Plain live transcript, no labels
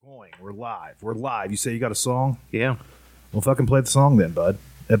We're live. We're live. You say you got a song? Yeah. Well, fucking play the song then, bud.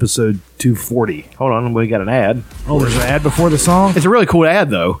 Episode 240. Hold on, we got an ad. Oh, there's an ad before the song? It's a really cool ad,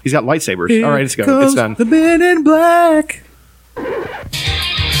 though. He's got lightsabers. Here All right, let's go. comes It's done. The Men in Black.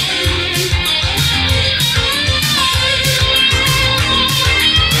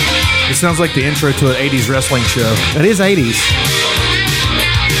 It sounds like the intro to an 80s wrestling show. It is 80s.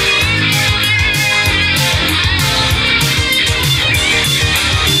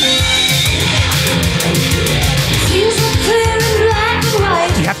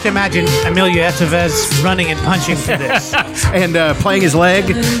 You have to imagine Emilio Estevez running and punching for this. And playing his leg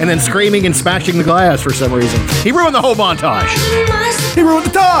and then screaming and smashing the glass for some reason. He ruined the whole montage. He ruined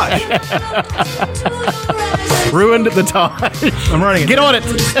the Taj. Ruined the Taj. I'm running it. Get on it.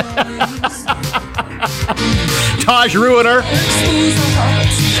 Taj ruiner.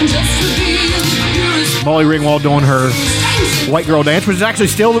 Molly Ringwald doing her white girl dance, which actually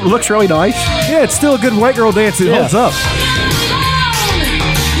still looks really nice. Yeah, it's still a good white girl dance. It holds up.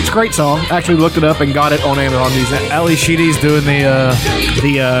 It's a great song. Actually looked it up and got it on Amazon Music. Ali Sheedy's doing the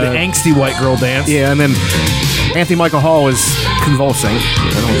angsty white girl dance. Yeah, and then Anthony Michael Hall is convulsing.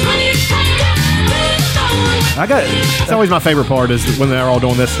 It's always my favorite part is when they're all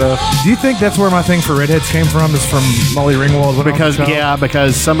doing this stuff. Do you think that's where my thing for redheads came from? Is from Molly Ringwald?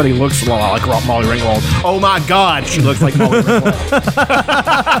 Because somebody looks a lot like Molly Ringwald. Oh my God, she looks like Molly Ringwald.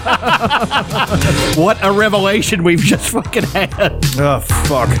 What a revelation we've just fucking had. Oh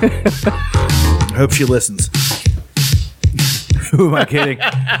fuck! Hope she listens. Who am I kidding?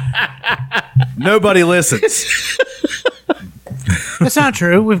 Nobody listens. That's not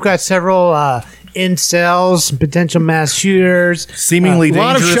true. We've got several incels, potential mass shooters, Seemingly A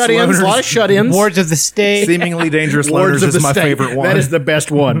lot of dangerous shut-ins. loners. A lot of shut-ins. wards of the state. Seemingly dangerous Wards loners of the is my state. favorite one. That is the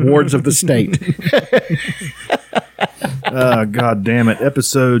best one. Wards of the state. God damn it.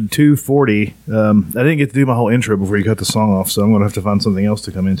 Episode 240. I didn't get to do my whole intro before you cut the song off, so I'm going to have to find something else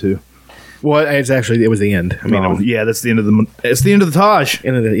to come into. Well, it was the end. I mean, Yeah, that's the end of the... It's the end of the Taj.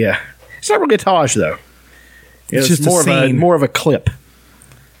 It's not really a Taj though. It's just more a scene. more of a clip.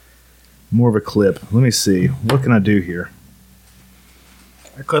 More of a clip. Let me see. What can I do here?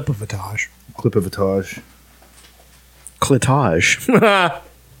 A clip of a Taj. Clip of a Taj. Clitage. Let's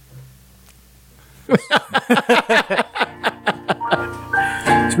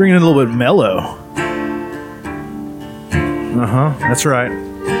bring it in a little bit mellow. That's right.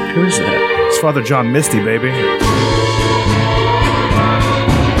 Who is that? It's Father John Misty, baby.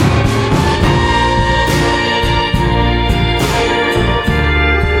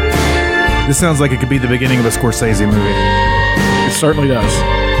 This sounds like it could be the beginning of a Scorsese movie. It certainly does.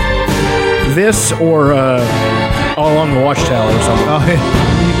 This or All Along the Watchtower or something. Oh, yeah.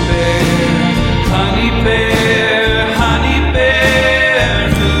 Honey bear,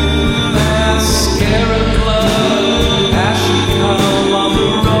 do mascara club, ashen come on the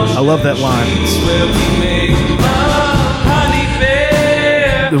road. I love that line. Where we make love, honey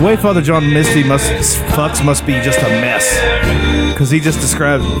bear. The way Father John Misty fucks must be just a mess. Because he just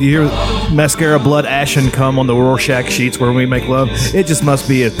described, you hear mascara, blood, ash, and cum on the Rorschach sheets where we make love. It just must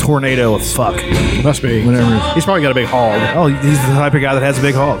be a tornado of fuck. Must be. Whenever. He's probably got a big hog. Oh, he's the type of guy that has a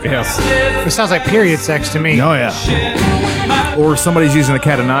big hog. Yeah. It sounds like period sex to me. Oh, yeah. Or somebody's using a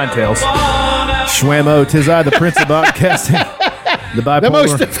cat of nine tails. Schwammo, 'tis I, the prince of broadcasting. The bipolar,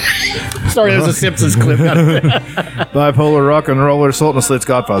 Sorry, there's a Simpsons clip. bipolar rock and roller, Sultan Slits,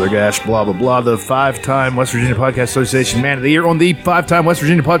 Godfather Gash, blah, blah, blah. The 5-time West Virginia Podcast Association Man of the Year on the 5-time West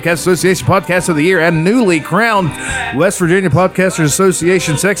Virginia Podcast Association Podcast of the Year and newly crowned West Virginia Podcasters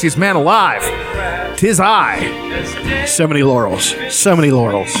Association Sexiest Man Alive. 'Tis I. So many laurels. So many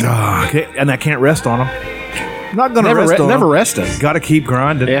laurels. Okay, and I can't rest on them. Not going to rest on Never them. resting. Got to keep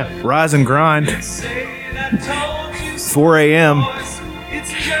grinding. Yeah. Rise and grind. 4 a.m.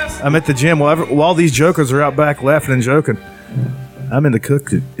 I'm at the gym while these jokers are out back laughing and joking. I'm in the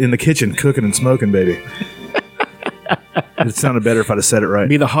kitchen cooking and smoking, baby. It sounded better if I'd have said it right.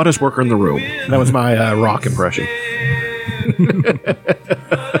 Be the hottest worker in the room. That was my rock impression.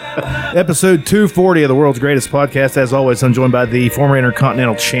 Episode 240 of the world's greatest podcast. As always, I'm joined by the former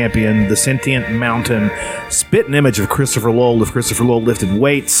Intercontinental Champion, the sentient mountain, spitting image of Christopher Lowell if Christopher Lowell lifted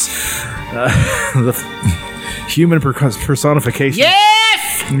weights, the human personification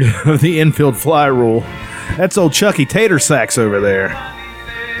of the infield fly rule. That's old Chucky Tater Sacks over there.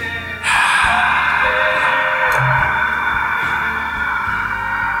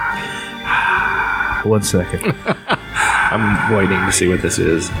 One second. I'm waiting to see what this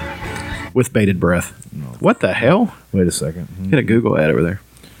is. With bated breath. What the hell? Wait a second. Get a Google ad over there.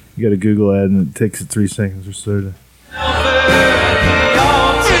 You got a Google ad and it takes 3 seconds or so to...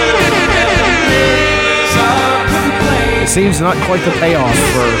 seems not quite the payoff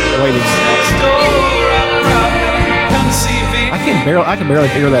for waiting. I can barely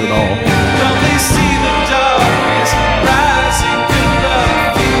hear that at all.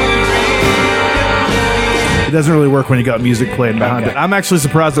 It doesn't really work when you got music playing behind it. I'm actually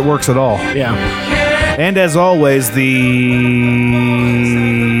surprised it works at all. Yeah. And as always, the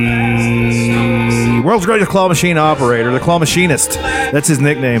world's greatest claw machine operator, the claw machinist. That's his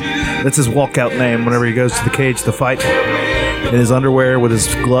nickname. That's his walkout name whenever he goes to the cage to fight in his underwear with his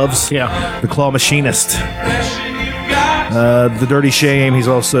gloves. Yeah. The claw machinist. The Dirty Shame. He's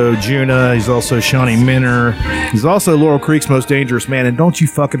also Juna. He's also Shawnee Minner. He's also Laurel Creek's most dangerous man. And don't you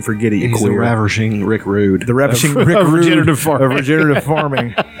fucking forget it, you He's the queer. ravishing Rick Rude. The ravishing Rick of Rude regenerative farming. of regenerative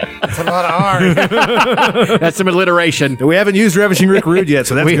farming. That's a lot of R. That's some alliteration. We haven't used ravishing Rick Rude yet,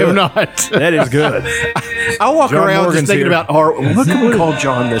 so that's We good. have not. That is good. I walk John around Morgan's just thinking here. about art. What can we call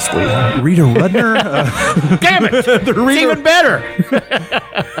John this week? Rita Rudner, Damn it! It's even better.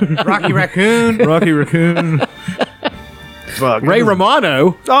 Rocky Raccoon. Rocky Raccoon. Fuck. Ray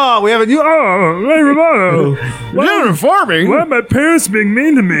Romano. Oh, we haven't. Ray Romano. Regenerative farming. Why are my parents being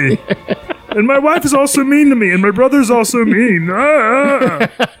mean to me? And my wife is also mean to me, and my brother's also mean.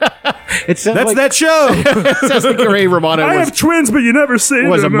 It sounds That's like, that show. It sounds like Ray Romano I was, have twins, but you never see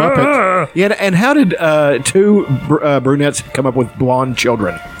was a them. Muppet. Yeah, and how did two brunettes come up with blonde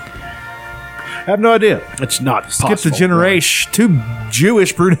children? I have no idea. It's not Skip possible. the generation. Two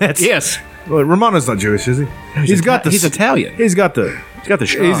Jewish brunettes. Yes. Well, Romano's not Jewish, is he? He's got the. He's Italian. He's got the. He's got the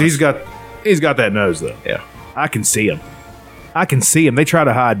schnoz. He's got that nose though. Yeah. I can see him. I can see him. They try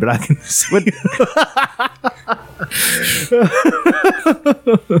to hide, but I can see.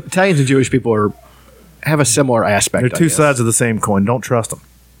 Italians and Jewish people have a similar aspect. They're I two guess. sides of the same coin. Don't trust them.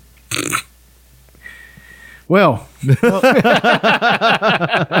 Well,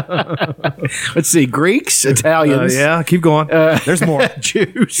 let's see. Greeks, Italians, Yeah, keep going. There's more.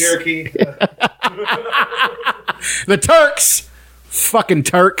 Jews, Cherokee. the Turks, fucking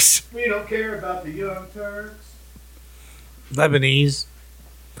Turks. We don't care about the young Turks. Lebanese.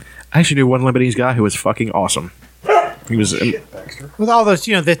 I actually knew one Lebanese guy who was fucking awesome. He was. With all those,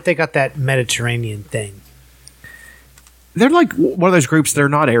 they got that Mediterranean thing. They're like one of those groups. They're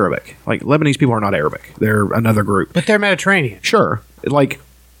not Arabic. Like Lebanese people are not Arabic. They're another group. But they're Mediterranean. Sure. Like,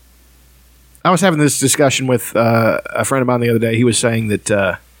 I was having this discussion with a friend of mine the other day. He was saying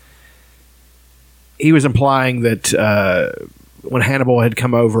that he was implying that when Hannibal had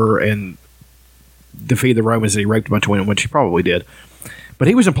come over and defeated the Romans, that he raped a bunch of women, which he probably did. But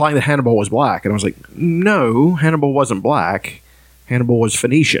he was implying that Hannibal was black, and I was like, no, Hannibal wasn't black. Hannibal was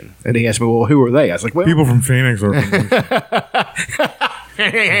Phoenician. And he asked me, well, who are they? I was like, well, People from Phoenix are.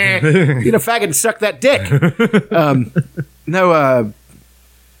 faggot, suck that dick.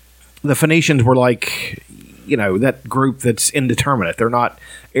 The Phoenicians were like, that group that's indeterminate. They're not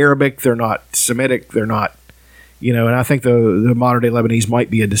Arabic. They're not Semitic. They're not, and I think the modern day Lebanese might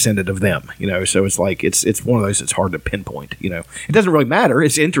be a descendant of them, so it's like, it's one of those that's hard to pinpoint, It doesn't really matter.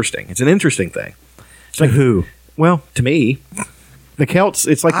 It's interesting. It's an interesting thing. It's like, Who? well, to me, the Celts,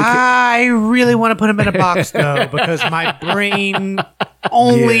 it's like I really want to put them in a box, though, because my brain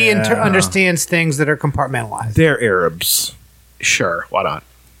only Yeah. understands understands things that are compartmentalized. They're Arabs. sure, why not?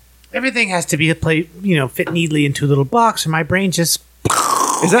 Everything has to be fit neatly into a little box, and my brain just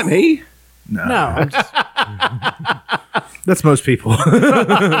Is that me? no. I'm just, That's most people.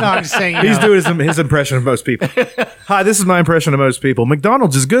 I'm just saying. He's doing his impression of most people. Hi, this is my impression of most people.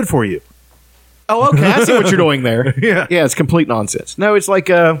 McDonald's is good for you. Oh, okay. I see what you're doing there. Yeah. Yeah, it's complete nonsense. No, it's like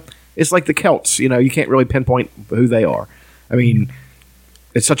the Celts. You can't really pinpoint who they are. I mean,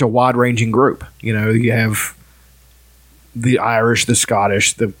 it's such a wide-ranging group. You have the Irish, the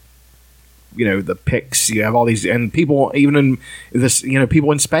Scottish, the Picts. You have all these, and people even in this,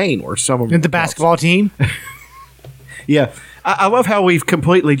 people in Spain or some of And the basketball team. Yeah, I love how we've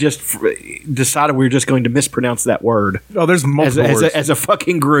completely just decided we're just going to mispronounce that word Oh, there's multiple words. as a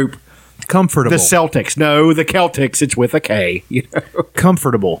fucking group. Comfortable. The Celtics. No, the Celtics. It's with a K.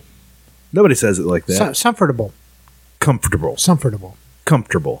 Comfortable. Nobody says it like that. Comfortable. Comfortable. Comfortable.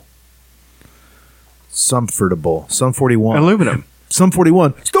 Comfortable. Comfortable. Some 41. Aluminum. Some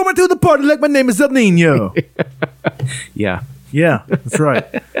 41. Storming through the party like my name is El Nino. Yeah. Yeah, that's right.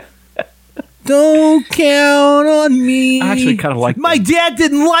 Don't count on me. I actually kind of like My dad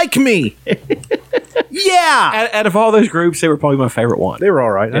didn't like me. Yeah. Out of all those groups, they were probably my favorite one. They were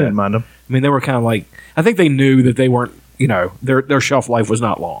all right. I didn't mind them. I mean, they were kind of like, I think they knew that they weren't, their shelf life was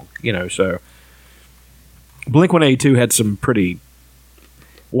not long, so. Blink-182 had some pretty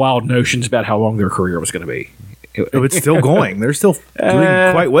wild notions about how long their career was going to be. Oh, it's still going. They're still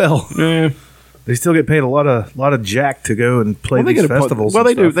doing quite well. They still get paid a lot of jack to go and play these festivals. Well, and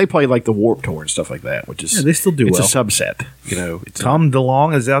they do. stuff. They play like the Warped Tour and stuff like that, which is They still do It's well. a subset, you know. It's Tom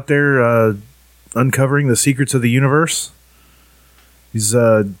DeLonge is out there uncovering the secrets of the universe. He's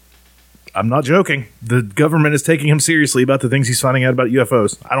I'm not joking. The government is taking him seriously about the things he's finding out about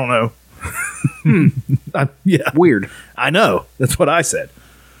UFOs. I don't know. Yeah, weird. I know. That's what I said.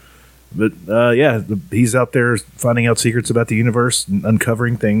 But he's out there finding out secrets about the universe, and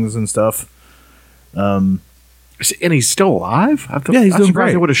uncovering things and stuff. And he's still alive. Yeah, he's I'm doing surprised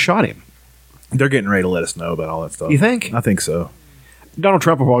great. they would have shot him. They're getting ready to let us know about all that stuff. You think? I think so. Donald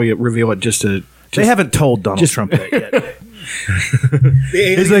Trump will probably reveal it just to. They haven't told Donald Trump that yet.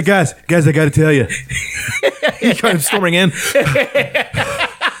 He's like, guys, I got to tell you. He's kind of storming in.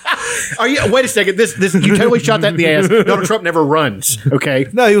 Are you? Wait a second. This you totally shot that in the ass. Donald Trump never runs. Okay.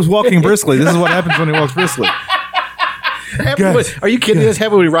 No, he was walking briskly. This is what happens when he walks briskly. Are you kidding? This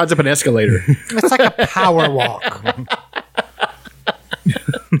happens when he rides up an escalator. It's like a power walk.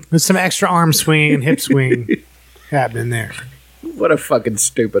 With some extra arm swing and hip swing happening there. What a fucking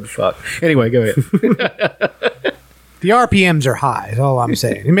stupid fuck. Anyway, go ahead. The RPMs are high, is all I'm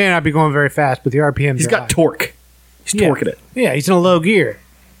saying. He may not be going very fast, but the RPMs He's are got high. torque. He's torquing it. Yeah, he's in a low gear.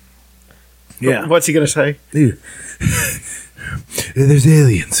 Yeah. What's he gonna say? There's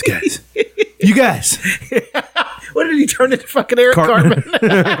aliens, guys. You guys. What did he turn into fucking Eric Cartman?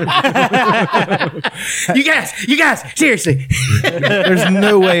 You guys, seriously. There's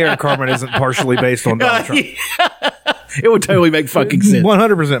no way Eric Cartman isn't partially based on Donald Trump. It would totally make fucking sense.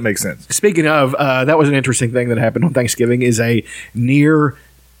 100% makes sense. Speaking of, that was an interesting thing that happened on Thanksgiving is a near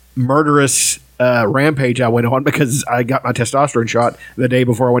murderous rampage I went on because I got my testosterone shot the day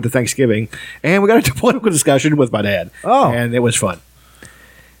before I went to Thanksgiving. And we got into a political discussion with my dad. Oh. And it was fun.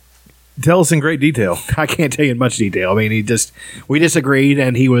 Tell us in great detail. I can't tell you in much detail. I mean, we disagreed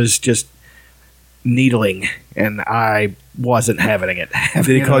and he was just needling and I wasn't having it. Did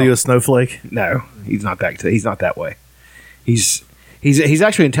he call you a snowflake? No, he's not that way. He's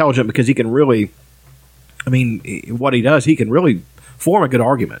actually intelligent because he can really, I mean, what he does, he can really form a good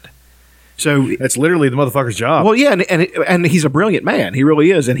argument. So That's literally the motherfucker's job. well, yeah, and he's a brilliant man. He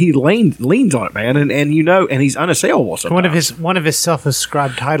really is, and he leans on it, man. And you know, and he's unassailable. Sometimes. One of his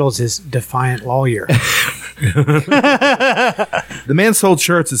self-ascribed titles is Defiant Lawyer. The man sold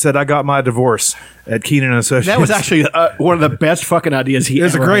shirts that said, "I got my divorce" at Keenan and Associates. That was actually one of the best fucking ideas he. It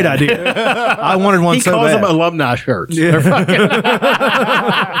was a ever great had. idea. I wanted one He so calls bad. them alumni shirts.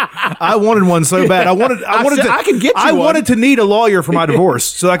 I wanted one so bad. I wanted said, to. I can get you I one. wanted to need a lawyer for my divorce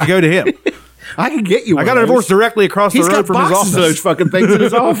so I could go to him. I can get you. I got a divorce directly across the He's road got from his boxes office. of those fucking things in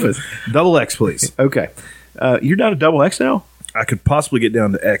his office. Double X, please. Okay, you're down to double X now. I could possibly get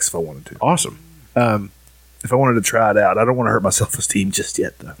down to X if I wanted to. Awesome. If I wanted to try it out, I don't want to hurt my self-esteem just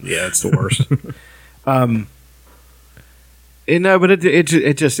yet, though. Yeah, it's the worst. No, but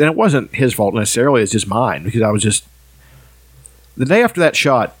it just, and it wasn't his fault necessarily. It's just mine because I was just the day after that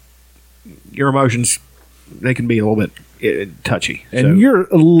shot. Your emotions, they can be a little bit touchy, And So- you're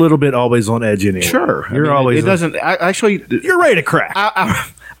a little bit always on edge anyway. sure. I You're mean, always. It doesn't actually. You're ready to crack.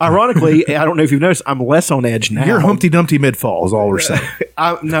 Ironically, I don't know if you've noticed, I'm less on edge now. You're Humpty Dumpty mid-fall is all we're saying.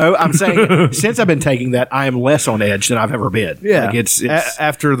 No, I'm saying since I've been taking that, I am less on edge than I've ever been. Like it's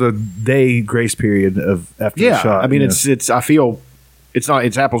after the day grace period of after the yeah. shot. I mean, you know. it's. I feel it's not.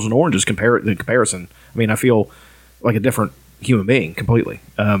 It's apples and oranges in comparison. I mean, I feel like a different human being completely.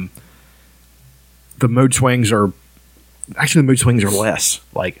 The mood swings are actually less.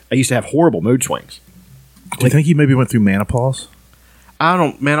 Like I used to have horrible mood swings. Do you think you maybe went through menopause? I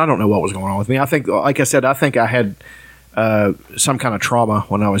don't know what was going on with me. I think, like I said, I had some kind of trauma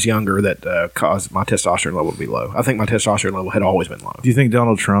when I was younger that caused my testosterone level to be low. I think my testosterone level had always been low. Do you think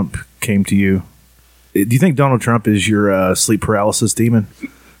Donald Trump came to you? Do you think Donald Trump is your sleep paralysis demon?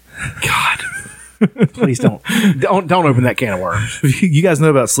 God, please don't open that can of worms. You guys know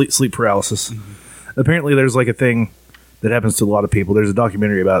about sleep paralysis. Apparently, there's like a thing that happens to a lot of people. There's a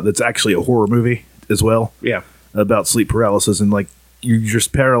documentary about it that's actually a horror movie as well. Yeah, about sleep paralysis and like you're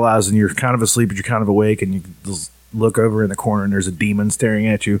just paralyzed and you're kind of asleep but you're kind of awake and you just look over in the corner and there's a demon staring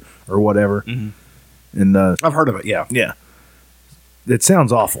at you or whatever. Mm-hmm. And I've heard of it. Yeah, it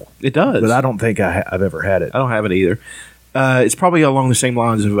sounds awful. it does. But I don't think I've ever had it. I don't have it either. It's probably along the same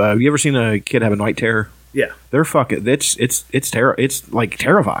lines of. Have you ever seen a kid have a night terror? Yeah, They're fucking. It's It's like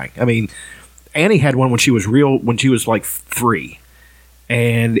terrifying. I mean, Annie had one when she was like 3,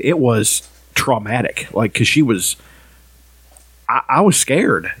 and it was traumatic. Like because she was. I was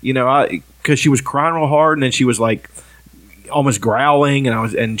scared, you know, because she was crying real hard, and then she was like almost growling,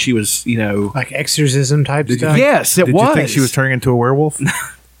 and she was, you know, Like exorcism type stuff. yes, it Did was. you think she was turning into a werewolf?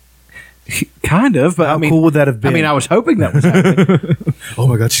 Kind of, but How I mean, cool would that have been? I mean, I was hoping that was happening. Oh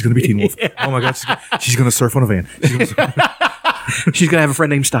my god, she's gonna be Teen Wolf. Oh my god, she's gonna surf on a van. She's gonna have a friend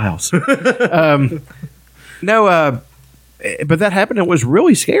named Styles. But that happened. It was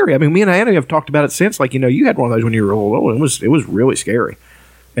really scary. I mean, me and Anna have talked about it since. Like, you had one of those when you were little. It was really scary.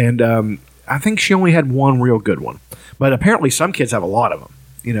 And I think she only had one real good one. But apparently, some kids have a lot of them.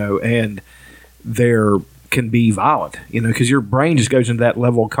 And they're can be violent. Because your brain just goes into that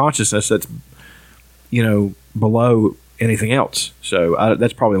level of consciousness that's below anything else. So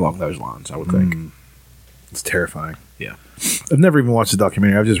that's probably along those lines, I would think. It's terrifying. Yeah. I've never even watched the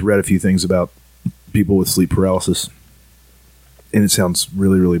documentary. I've just read a few things about people with sleep paralysis, and it sounds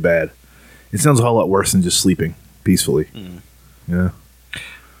really, really bad. It sounds a whole lot worse than just sleeping peacefully. Yeah.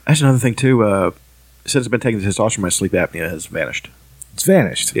 That's another thing too. Since I've been taking the testosterone, my sleep apnea has vanished. It's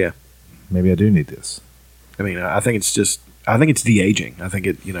vanished. Yeah. Maybe I do need this. I mean, I think it's de-aging. I think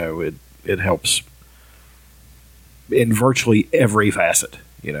it helps in virtually every facet.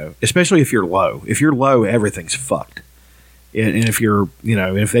 Especially if you're low. If you're low, everything's fucked. And if you're,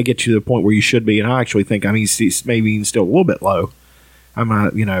 if they get you to the point where you should be, and I actually think, maybe even still a little bit low. I'm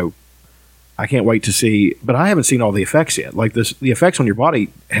not, I can't wait to see, but I haven't seen all the effects yet. Like the effects on your body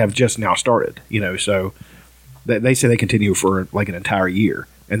have just now started, so they say they continue for like an entire year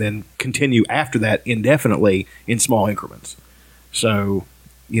and then continue after that indefinitely in small increments. So,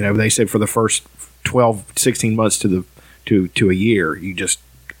 they said for the first 12, 16 months to a year,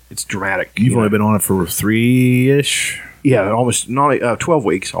 it's dramatic. You've only been on it for 3-ish? Yeah, almost 12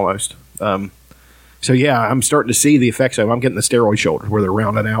 weeks almost. So yeah, I'm starting to see the effects of it. I'm getting the steroid shoulder where they're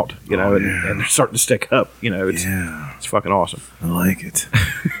rounding out, and they're starting to stick up. It's fucking awesome. I like it.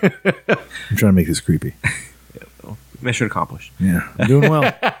 I'm trying to make this creepy. Mission accomplished. Yeah, I'm doing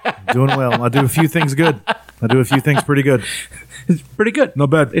well. I do a few things good. I do a few things pretty good. It's pretty good.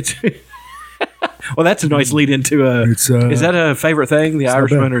 Not bad. It's well, that's a nice lead into It's, is that a favorite thing, The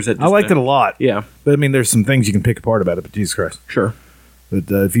Irishman, or is that I liked it a lot. Yeah. But I mean, there's some things you can pick apart about it, but Jesus Christ. Sure. But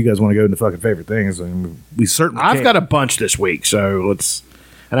if you guys want to go into fucking favorite things, I mean, we certainly I've can. got a bunch this week, so let's.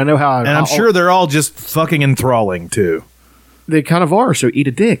 And I know how. And I'm sure they're all just fucking enthralling, too. they kind of are. So eat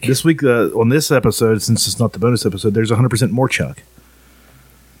a dick. This week, on this episode, since it's not the bonus episode, there's 100% more Chuck.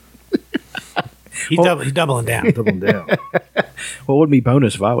 He's doubling down. Doubling down. Well, it would be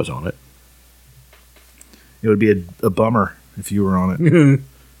bonus if I was on it. It would be a bummer if you were on it.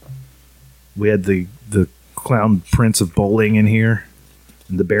 We had the Clown Prince of Bowling in here,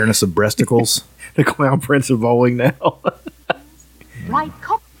 and the Baroness of Breasticles. The Clown Prince of Bowling now. Bright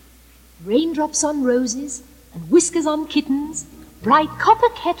copper, raindrops on roses, and whiskers on kittens. Bright copper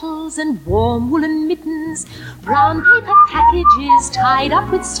kettles and warm woolen mittens. Brown paper packages tied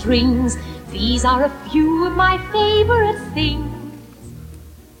up with strings. These are a few of my favorite things.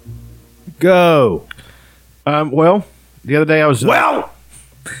 Go. Well, the other day I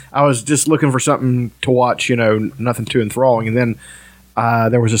was just looking for something to watch, nothing too enthralling, and then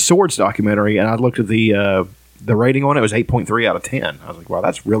there was a Swords documentary, and I looked at the rating on it. It was 8.3 out of 10. I was like, wow,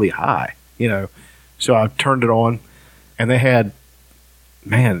 that's really high, So I turned it on, and they had,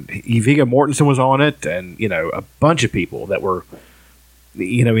 Viggo Mortensen was on it, and a bunch of people that were,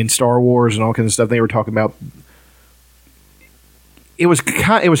 in Star Wars and all kinds of stuff. They were talking about. It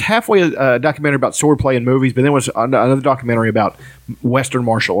was halfway a documentary about swordplay in movies, but then it was another documentary about Western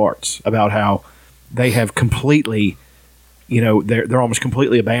martial arts, about how they have completely, they're almost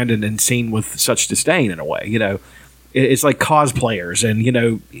completely abandoned and seen with such disdain in a way. It's like cosplayers, and you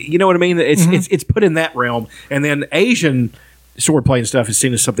know what I mean. It's put in that realm, and then Asian swordplay and stuff is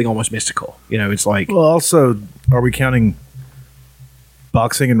seen as something almost mystical. It's like, Well, also, are we counting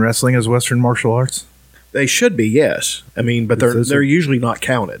boxing and wrestling as Western martial arts? they should be, yes. But they're usually not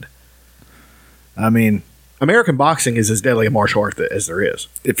counted. I mean, American boxing is as deadly a martial art as there is.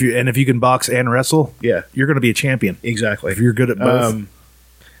 if you can box and wrestle, Yeah, you're going to be a champion. exactly. If you're good at both.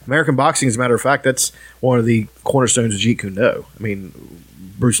 American boxing, as a matter of fact, that's one of the cornerstones of Jeet Kune Do.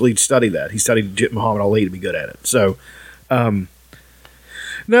 Bruce Lee studied that. He studied Muhammad Ali to be good at it. So,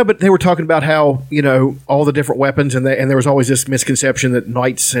 no, but they were talking about how all the different weapons, and there was always this misconception that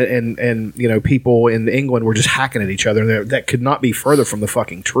knights and people in England were just hacking at each other, and that could not be further from the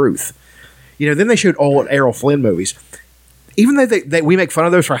fucking truth. Then they showed old Errol Flynn movies. Even though we make fun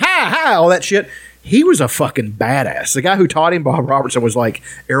of those for all that shit, he was a fucking badass. The guy who taught him, Bob Robertson, was like,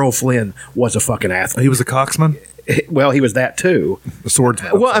 Errol Flynn was a fucking athlete. He was a coxman, Well, he was that too. a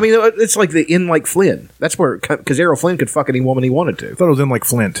swordsman. Well, it's like the In Like Flynn. That's where, because Errol Flynn could fuck any woman he wanted to. I thought it was In Like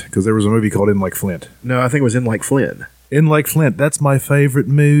Flint, because there was a movie called In Like Flint. No, I think it was In Like Flynn. In Like Flint, that's my favorite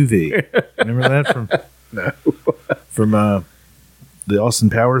movie. Remember that from No. from the Austin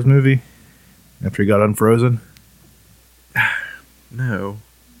Powers movie? After he got unfrozen. No.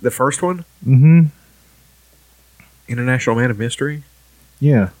 The first one? Mm-hmm. International Man of Mystery?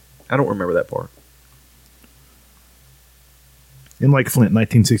 Yeah. I don't remember that part. In Lake Flint,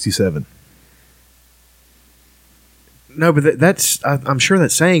 1967. No, but that's. I'm sure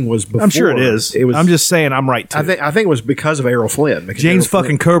that saying was before. I'm sure it is. It was. I'm just saying I'm right too. I think it was because of Errol Flynn. because James Errol Flynn-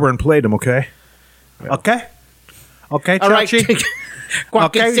 fucking Coburn played him, okay? Okay. Okay, All right. Chachi.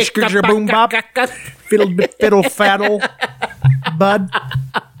 Okay, skidger boom bop. Fiddle fiddle faddle. Bud.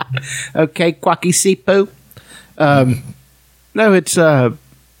 Okay, Quacky Sipo. No, it's.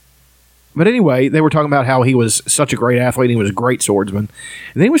 But anyway, they were talking about how he was such a great athlete and he was a great swordsman.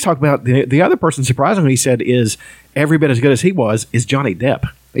 And then he was talking about the other person, surprisingly, he said is every bit as good as he was is Johnny Depp.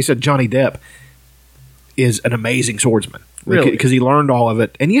 He said Johnny Depp is an amazing swordsman. Really? Because he learned all of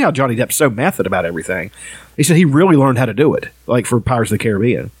it. And you know how Johnny Depp's so method about everything. He said he really learned how to do it, like for Pirates of the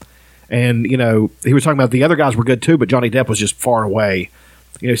Caribbean. And, you know, he was talking about the other guys were good too, but Johnny Depp was just far away.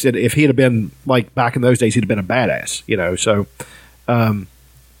 You know, he said if he had been, like, back in those days, he'd have been a badass, you know, so...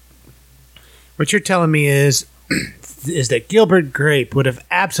 What you're telling me is that Gilbert Grape would have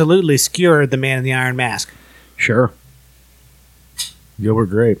absolutely skewered the Man in the Iron Mask. Sure. Gilbert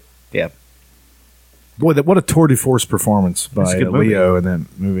Grape. Yeah. Boy, what a tour de force performance by That's a good movie. Leo in that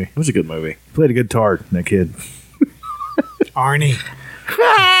movie. It was a good movie. He played a good tard, that kid. Arnie.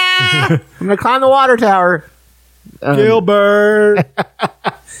 I'm going to climb the water tower. Gilbert!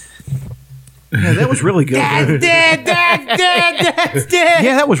 Yeah, that was really good. That's dead.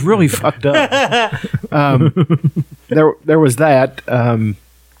 Yeah, that was really fucked up. There was that. There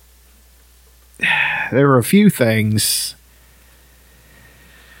were a few things.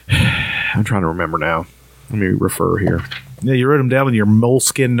 I'm trying to remember now. Let me refer here. Yeah, you wrote them down in your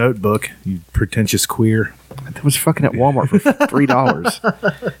moleskin notebook, you pretentious queer. That was fucking at Walmart for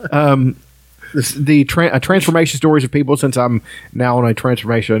 $3. Transformation stories of people. Since I'm now on a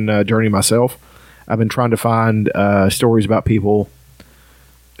transformation journey myself, I've been trying to find stories about people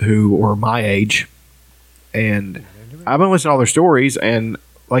who were my age, and I've been listening to all their stories. And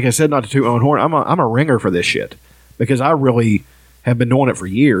like I said, not to toot my own horn, I'm a ringer for this shit because I really have been doing it for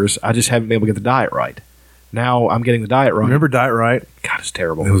years. I just haven't been able to get the diet right. Now I'm getting the diet right. Remember Diet Right? God, it's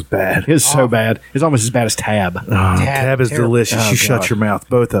terrible. It was bad. It's so bad. It's almost as bad as Tab. Tab is terrible. delicious. Oh, you shut God. your mouth,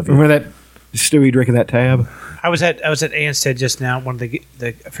 both of you. Remember that Stewie drinking that Tab? I was at Ansted just now. One of the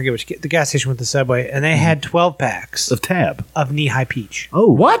I forget which the gas station with the Subway, and they had 12 packs Of Tab. of knee high peach.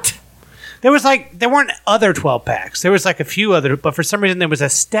 Oh, What? There weren't other 12 packs. There was like a few other, but for some reason there was a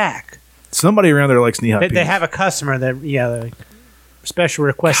stack. somebody around there likes knee high They have a customer that they special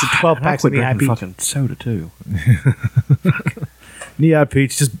requested 12 And I packs of quit knee high drinking peach. fucking soda too. knee high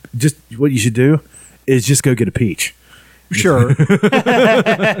peach. Just what you should do is just go get a peach. Sure.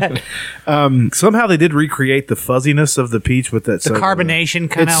 Somehow they did recreate the fuzziness of the peach with that The soda. carbonation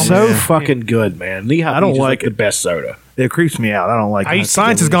kind It's of. so fucking good, man. Lehigh I don't Peach is like the it. best soda. It creeps me out. I don't like I it. used to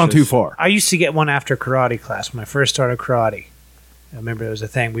Science get has gone too delicious. far. I used to get one after karate class when I first started karate. I remember it was a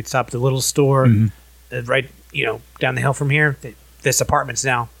thing. We'd stop at the little store right, down the hill from here. This apartment's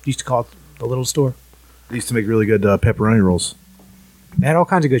now used to call it the little store. They used to make really good pepperoni rolls. They had all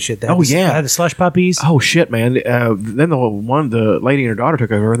kinds of good shit. They had Oh, the- yeah. they had the slush puppies. Oh shit, man! Then the lady and her daughter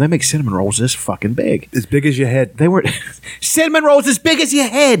took over, and they make cinnamon rolls this fucking big. As big as your head. They were cinnamon rolls as big as your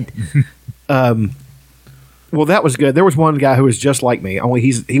head. Well, that was good. There was one guy who was just like me, only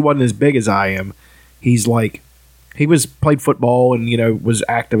he wasn't as big as I am. He's like he played football and was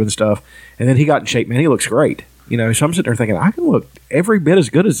active and stuff, and then he got in shape. Man, he looks great. So I'm sitting there thinking I can look every bit as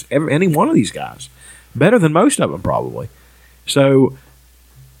good as any one of these guys, better than most of them probably. So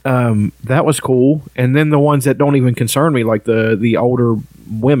that was cool. And then the ones that don't even concern me, like the older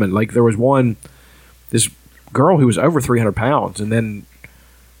women, like there was this girl who was over 300 pounds, and then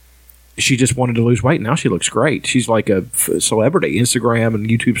she just wanted to lose weight. Now she looks great. She's like a celebrity, Instagram and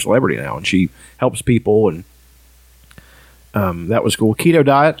YouTube celebrity now, and she helps people. And that was cool. Keto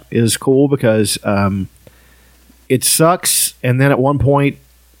diet is cool because it sucks. And then at one point,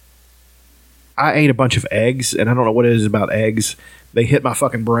 I ate a bunch of eggs, and I don't know what it is about eggs. They hit my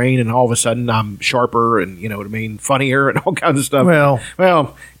fucking brain, and all of a sudden I'm sharper and, you know what I mean, funnier and all kinds of stuff.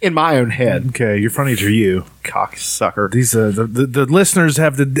 Well, in my own head. Okay, you're funny to you. Cocksucker. These the listeners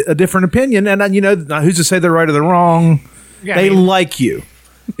have a different opinion, and who's to say they're right or they're wrong? Yeah, they I mean- like you.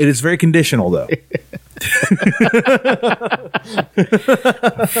 It is very conditional, though.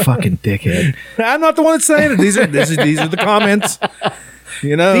 Fucking dickhead. I'm not the one that's saying it. These are the comments.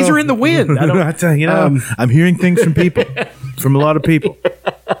 These are in the wind. I don't. I tell you, I'm hearing things from people, from a lot of people.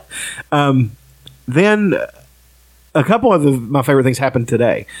 Then a couple of my favorite things happened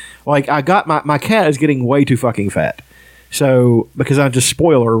today. Like I got my cat is getting way too fucking fat. So because I just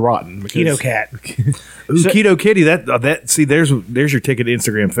spoil her rotten. Keto cat. Ooh, Keto Kitty. That see, there's your ticket to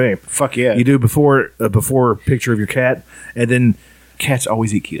Instagram fame. Fuck yeah. You do before picture of your cat, and then Cats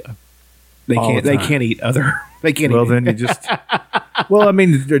always eat keto. They All can't. the They time. can't eat other. They can't. well, eat. then you just. Well, I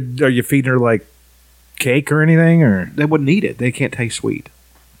mean, are you feeding her like cake or anything, or? They wouldn't eat it. They can't taste sweet.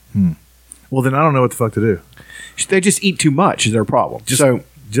 Well, then I don't know what the fuck to do. They just eat too much. Is their problem.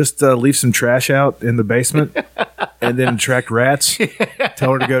 Just leave some trash out in the basement, and then attract rats.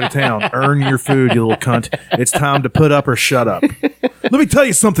 Tell her to go to town. Earn your food, you little cunt. It's time to put up or shut up. Let me tell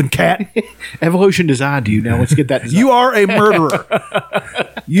you something, cat. Evolution designed you. Now let's get that. Design. You are a murderer.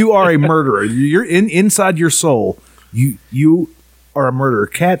 You are a murderer. You're inside your soul. You are a murderer.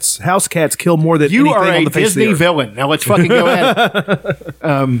 House cats kill more than You anything are on a the face of the Disney earth. villain. Now let's fucking go at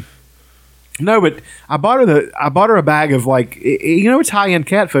it. No, but I bought her a bag of like it's high end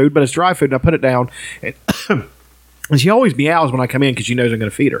cat food, but it's dry food, and I put it down, and, and she always meows when I come in because she knows I'm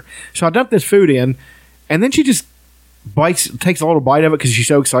going to feed her. So I dump this food in, and then she just takes a little bite of it because she's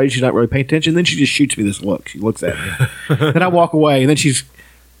so excited she's not really paying attention. Then she just shoots me this look. She looks at me, then I walk away, and then she's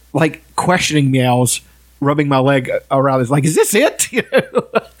like questioning meows. Rubbing my leg around, it's like, is this it? You know?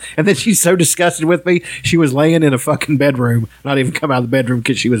 And then she's so disgusted with me. She was laying in a fucking bedroom, not even come out of the bedroom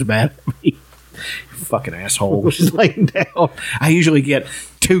because she was mad at me. Fucking asshole. She's laying down. I usually get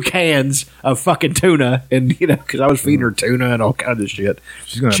 2 cans of fucking tuna, and because I was feeding her tuna and all kinds of shit.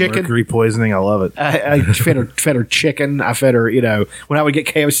 She's gonna have mercury poisoning. I love it. I fed her chicken. I fed her, when I would get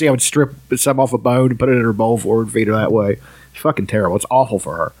KFC, I would strip some off a bone and put it in her bowl for her and feed her that way. It's fucking terrible. It's awful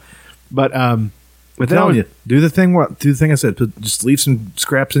for her. But I'm telling you, do the thing I said. Just leave some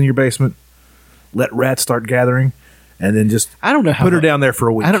scraps in your basement. Let rats start gathering, and then just I don't know how put her down there for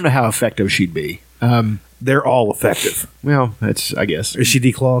a week. I don't know how effective she'd be. They're all effective. Well, that's I guess. Is she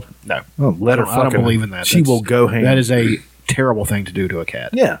declawed? No. Oh, let her. I don't fucking- believe in that. She will go ham. That is a terrible thing to do to a cat.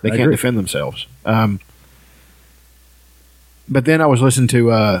 Yeah, they I can't agree. defend themselves. But then I was listening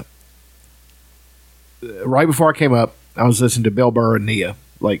to right before I came up, I was listening to Bill Burr and Nia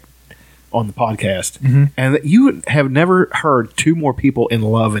on the podcast, and you have never heard 2 more people in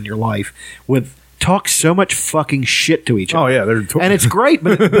love in your life with talk so much fucking shit to each other. Oh yeah, And it's great,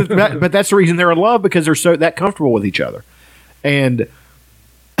 but that's the reason they're in love, because they're so that comfortable with each other. And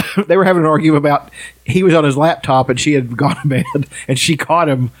they were having an argument about he was on his laptop and she had gone to bed, and she caught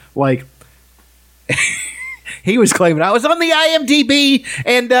him he was claiming I was on the IMDb,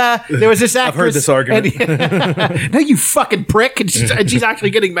 and there was this actress. I've heard this argument. No, you fucking prick! And she's actually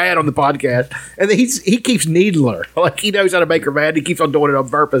getting mad on the podcast, and then he keeps needling her like he knows how to make her mad. He keeps on doing it on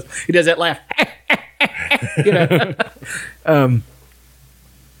purpose. He does that laugh.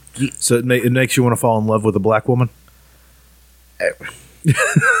 So it makes you want to fall in love with a black woman.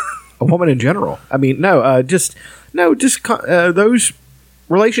 A woman in general. I mean, those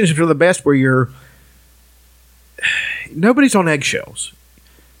relationships are the best where nobody's on eggshells,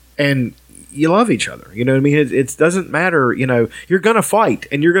 and you love each other. You know what I mean? It doesn't matter. You're gonna fight,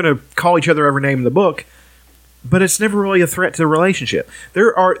 and you're gonna call each other every name in the book, but it's never really a threat to the relationship.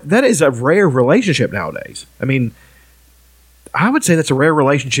 That is a rare relationship nowadays. I mean, I would say that's a rare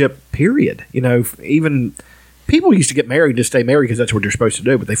relationship. Period. Even people used to get married to stay married because that's what you're supposed to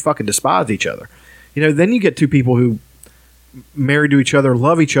do, but they fucking despise each other. Then you get 2 people who married to each other,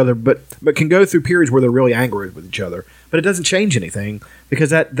 love each other, but can go through periods where they're really angry with each other. But it doesn't change anything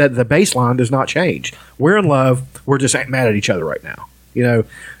because that the baseline does not change. We're in love. We're just mad at each other right now.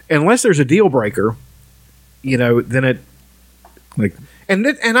 Unless there's a deal breaker, then it and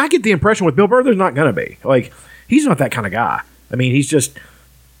I get the impression with Bill Burr there's not going to be. He's not that kind of guy. I mean,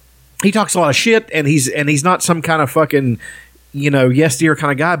 he talks a lot of shit, and he's not some kind of fucking yes dear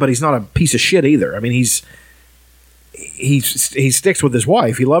kind of guy, but he's not a piece of shit either. I mean, he sticks with his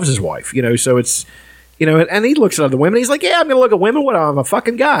wife. He loves his wife, so it's, and he looks at other women. He's like, yeah, I'm going to look at women. What, I'm a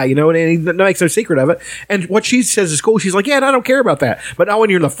fucking guy, and he makes no secret of it. And what she says is cool. She's like, yeah, and I don't care about that. But not when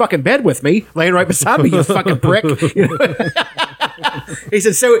you're in the fucking bed with me, laying right beside me, you fucking prick. He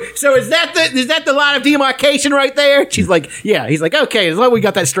said, so is that the line of demarcation right there? She's like, yeah. He's like, okay, as long as we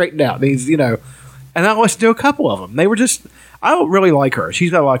got that straightened out. And he's, and I listened to a couple of them. They were just, I don't really like her.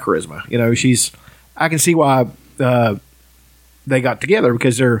 She's got a lot of charisma. I can see why they got together,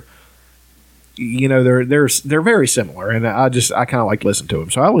 because they're very similar, and I kind of like to listen to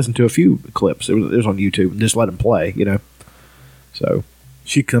them. So I listened to a few clips. It was on YouTube, and just let them play. So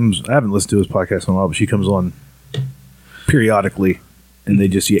She comes. I haven't listened to his podcast in a while, but she comes on periodically, and they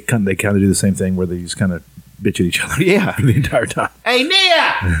kind of do the same thing where they just kind of bitch at each other. Yeah. the entire time. Hey,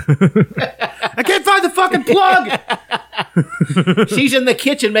 Nia! I can't find the fucking plug. She's in the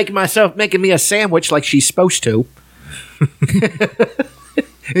kitchen making me a sandwich like she's supposed to.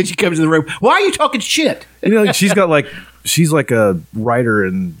 And she comes in the room. Why are you talking shit? You know, she's like a writer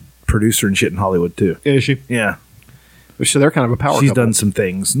and producer and shit in Hollywood too. Is she? Yeah, So they're kind of a power she's couple. done some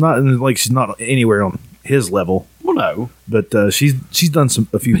things. Not like she's not anywhere on his level, Well, no. but she's done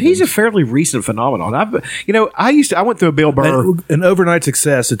a few. But he's a things. fairly recent phenomenon. I went through a Bill Burr. An overnight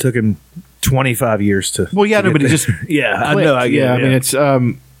success. It took him 25 years to. Well, yeah, to no, get but it there. just yeah, I clicked. know. I get yeah, it, I mean it's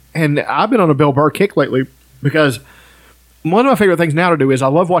and I've been on a Bill Burr kick lately because one of my favorite things now to do is I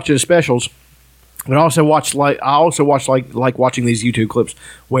love watching his specials, but I also watch like watching these YouTube clips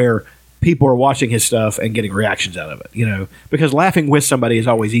where people are watching his stuff and getting reactions out of it. You know, because laughing with somebody is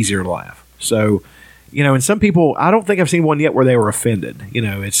always easier to laugh. So, you know, and some people, I don't think I've seen one yet where they were offended. You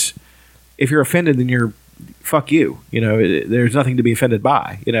know, it's if you're offended, then you're fuck you. You know, there's nothing to be offended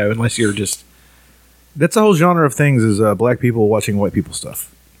by. You know, unless you're just That's a whole genre of things. Is black people watching white people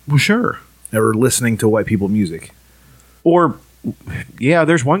stuff well, sure. or listening to white people music. Or, yeah,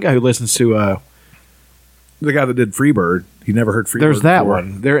 there's one guy who listens to. The guy that did Freebird, he never heard Freebird. There's that before.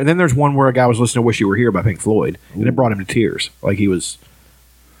 one. And then there's one where a guy was listening to "Wish You Were Here" by Pink Floyd, and it brought him to tears. Like he was.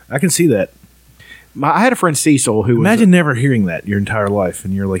 I can see that. I had a friend Cecil who Imagine never hearing that your entire life,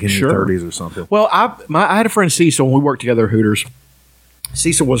 and you're like in Sure. your 30s or something. Well, I had a friend Cecil, and we worked together at Hooters.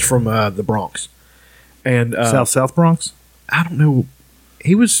 Cecil was from the Bronx, and South Bronx. I don't know.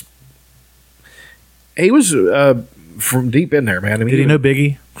 He was from deep in there, man. I mean, Did he know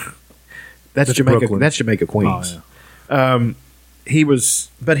Biggie? that's Jamaica. Brooklyn. That's Jamaica, Queens. Oh, He was,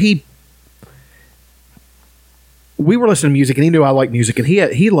 but we were listening to music, and he knew I liked music, and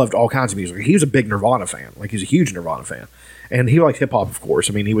he loved all kinds of music. He was a big Nirvana fan, like he's a huge Nirvana fan, and he liked hip hop, of course.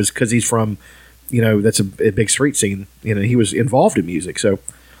 I mean, he was because he's from, you know, that's a big street scene. You know, he was involved in music. So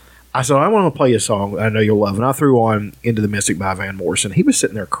I said, I want to play a song I know you'll love, and I threw on "Into the Mystic" by Van Morrison. He was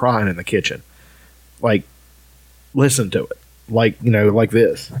sitting there crying in the kitchen, like listen to it, like you know, like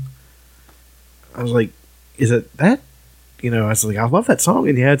this. I was like, is it that? You know, I was like, I love that song.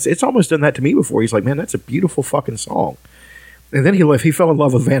 And yeah, it's almost done that to me before. He's like, man, that's a beautiful fucking song. And then he fell in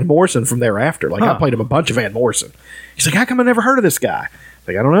love with Van Morrison from thereafter. Like, I played him a bunch of Van Morrison. He's like, how come I never heard of this guy?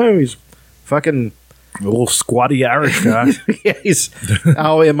 Like, I don't know. He's fucking. a little squatty Irish guy. Yeah,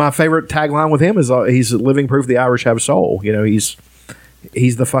 and my favorite tagline with him is he's living proof the Irish have soul. You know, he's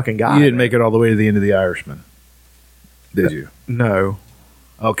the fucking guy. You didn't make it all the way to the end of The Irishman, did you? No.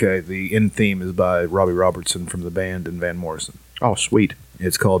 Okay, the end theme is by Robbie Robertson from the band and Van Morrison. Oh, sweet.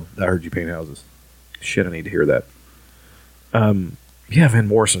 It's called "I Heard You Paint Houses." Shit, I need to hear that. Yeah, Van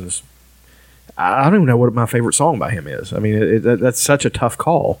Morrison's. I don't even know what my favorite song by him is. I mean, that's such a tough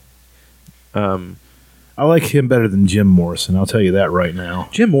call. I like him better than Jim Morrison. I'll tell you that right now.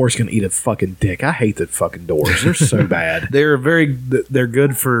 Jim Morrison can eat a fucking dick. I hate the fucking Doors. They're so bad. They're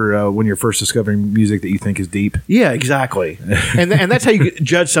good for when you're first discovering music that you think is deep. Yeah, exactly. and that's how you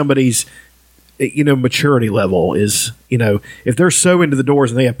judge somebody's, you know, maturity level is, you know, if they're so into the Doors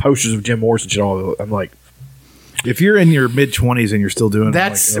and they have posters of Jim Morrison shit all, I'm like, If you're in your mid 20s and you're still doing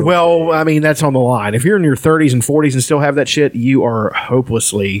that's it, like, well, I mean, that's on the line. If you're in your 30s and 40s and still have that shit, you are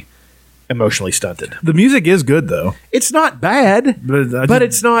hopelessly emotionally stunted. the music is good though. It's not bad, But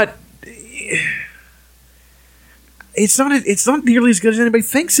it's not. It's not nearly as good as anybody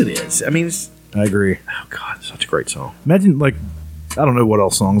thinks it is. I mean, I agree. oh god, it's such a great song. Imagine like I don't know what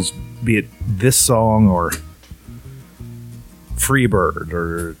else songs, be it this song or Freebird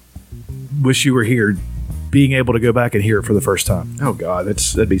or Wish You Were Here, being able to go back and hear it for the first time. Oh god,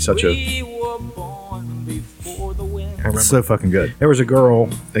 that'd be such a. We were born before the wind. I remember It's so fucking good. there was a girl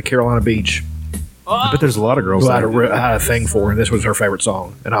at Carolina Beach But there's a lot of girls who I that had a thing for, and this was her favorite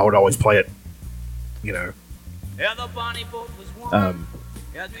song, and I would always play it. You know, Yeah, the bonnie boat was warm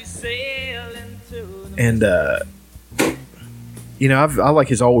as we sail into the and you know, I like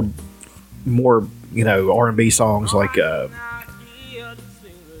his old, more R&B songs like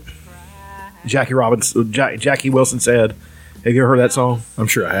Jackie Wilson Said. Have you ever heard that song? I'm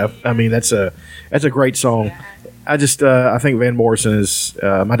sure I have. I mean, that's a great song. I just I think Van Morrison is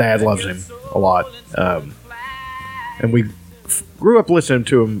my dad loves him a lot, and we grew up listening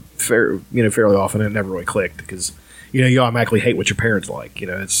to him fairly often, and it never really clicked because you automatically hate what your parents like.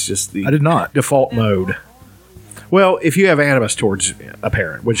 It's just the I did not. default mode. Well, if you have animus towards a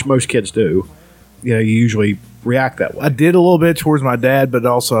parent, which most kids do, you usually react that way. I did a little bit towards my dad, but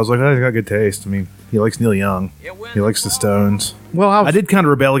also I was like, oh, he's got good taste. I mean, he likes Neil Young. He likes the Stones. Well, I did kind of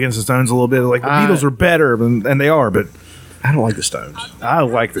rebel against the Stones a little bit. Like, the Beatles are better, and they are, but I don't like the Stones. I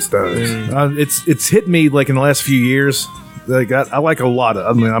like the Stones. It's hit me, like, in the last few years, Like I like a lot of.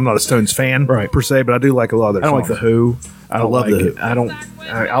 I mean, I'm not a Stones fan per se, but I do like a lot of their I don't like songs. the Who. I don't love like the it.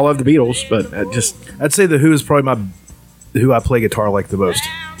 I love the Beatles, but I'd say the Who is probably who I play guitar like the most.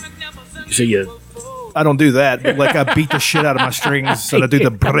 so you. I don't do that. But like I beat the shit out of my strings, and I do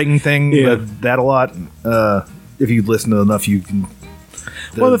the bring thing that a lot. If you listen to enough, you can.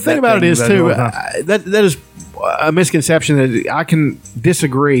 Well, the thing about it is that too all the time. that is a misconception that I can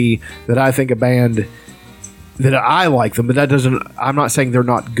disagree that I think a band that I like them, but that doesn't. I'm not saying they're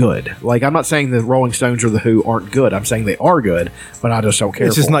not good. Like I'm not saying the Rolling Stones or the Who aren't good. I'm saying they are good, but I just don't care.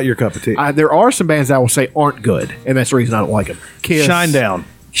 It's just for not them. your cup of tea. There are some bands I will say aren't good, and that's the reason I don't like them. Kiss, Shine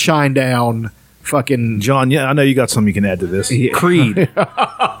Down. fucking John, yeah, I know you got something you can add to this. Creed.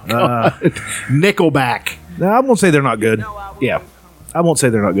 Nickelback. No, I won't say they're not good. Yeah. I won't say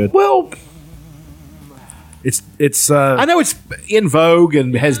they're not good. Well, It's I know it's in vogue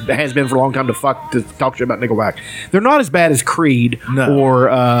and has been for a long time to talk shit about Nickelback. They're not as bad as Creed or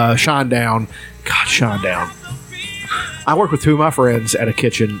Shinedown. God, Shinedown. I worked with two of my friends at a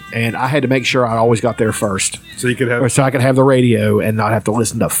kitchen, and I had to make sure I always got there first, so you could have. or so I could have the radio and not have to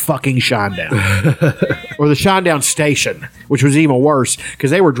listen to fucking Shinedown or the Shinedown station, which was even worse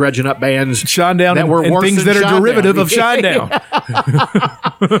because they were dredging up bands Shinedown that were and worse things than that are Shinedown. derivative of Shinedown.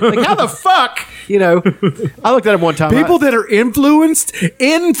 Like how the fuck, I looked at him one time. People that are influenced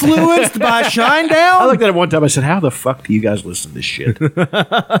by Shinedown. I looked at him one time. I said, "How the fuck do you guys listen to this shit?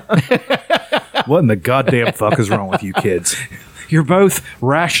 What in the goddamn fuck is wrong with you kids? You're both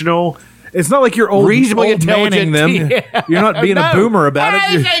rational." It's not like you're Reasonably old intelligent. manning them. Yeah. You're not being a No. boomer about it.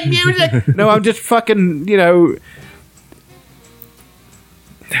 You're- Hey, music. No, I'm just fucking,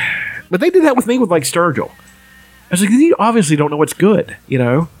 But they did that with me with like Sturgill. I was like, you obviously don't know what's good,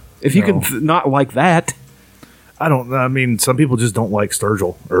 If you No. can not like that, I mean, some people just don't like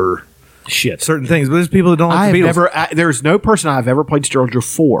Sturgill or shit. certain things, but there's people that don't like the Beatles, There's no person I've ever played Sturgill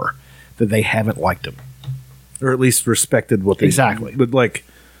for that they haven't liked him. or at least respected what they Exactly. But like,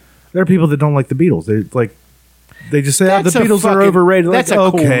 there are people that don't like the Beatles. They just say the That's a Beatles are fucking- overrated. Like, That's a cool.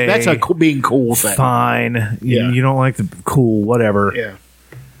 okay, That's a being cool thing. fine. Yeah. You don't like the cool, whatever. Yeah.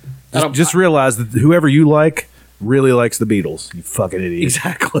 Just realize that whoever you like really likes the Beatles. You fucking idiot.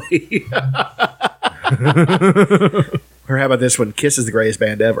 Exactly. Or how about this one? Kiss is the greatest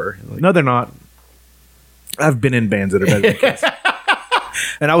band ever. No, they're not. I've been in bands that are better than Kiss.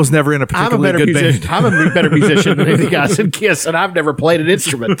 And I was never in a I'm a particularly better good musician. band. I'm a better musician than any of the guys in Kiss, and I've never played an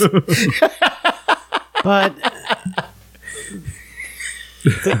instrument. But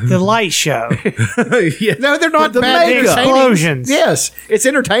the light show, No, they're not The bad. makeup. Explosions. Yes, it's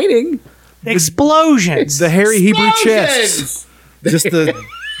entertaining. explosions. The hairy Hebrew Explosions! chests. Just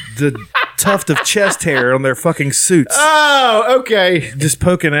the tuft of chest hair on their fucking suits. Oh, okay. Just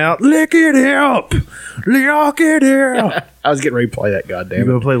poking out. Lick it up. Lick it up. I was getting ready to play that. You Goddamn.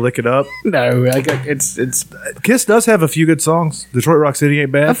 gonna play Lick It Up? No, it's Kiss does have a few good songs. Detroit Rock City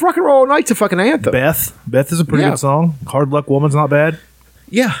ain't bad. Rock and Roll All Night's a fucking anthem. Beth is a pretty Yeah. good song. Hard Luck Woman's not bad.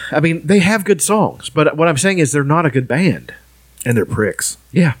 Yeah, I mean they have good songs, but what I'm saying is they're not a good band. And they're pricks.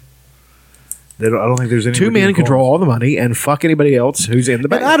 Yeah, I don't think there's any two men redeeming control qualities. all the money and fuck anybody else who's in the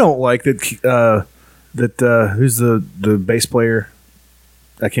band. And I don't like that. Who's the bass player?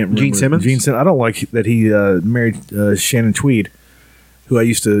 I can't remember. Gene Simmons? Gene Simmons. I don't like that he married Shannon Tweed, who I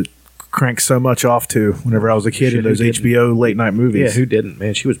used to crank so much off to whenever I was a kid Shit, in those who didn't? HBO late night Yeah, movies. who didn't?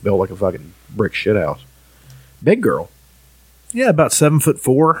 Man, she was built like a fucking brick shit house. Big girl. Yeah, about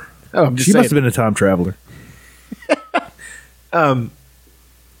 7'4". Oh, I'm just She saying. must have been a time traveler. And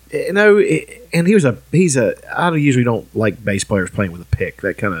he's a. I usually don't like bass players playing with a pick.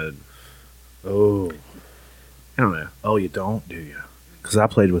 That kind of. Oh, I don't know. oh, you don't, do you? Because I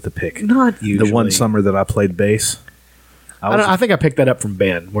played with a pick. Not usually. The one summer that I played bass. I think I picked that up from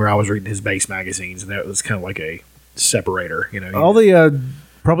Ben, where I was reading his bass magazines, and that was kind of like a separator. all the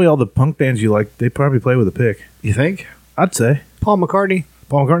probably all the punk bands you like, they probably play with a pick. You think? I'd say Paul McCartney.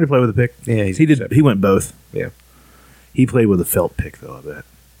 Paul McCartney played with a pick. Yeah, he did. He went both. Yeah. He played with a felt pick though, I bet.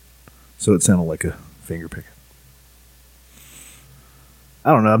 So it sounded like a finger pick.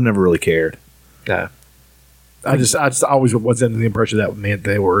 I don't know. I've never really cared. Yeah. I just always was under the impression that meant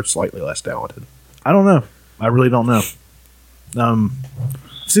they were slightly less talented. I don't know. I really don't know. I've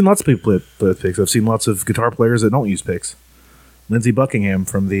seen lots of people play with picks. I've seen lots of guitar players that don't use picks. Lindsey Buckingham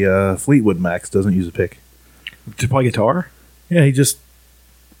from the Fleetwood Macs doesn't use a pick. To play guitar? Yeah, he just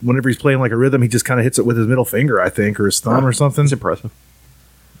whenever he's playing like a rhythm, he just kind of hits it with his middle finger, I think, or his thumb or something. That's impressive.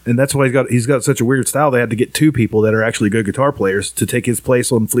 And that's why he's got such a weird style. They had to get two people that are actually good guitar players to take his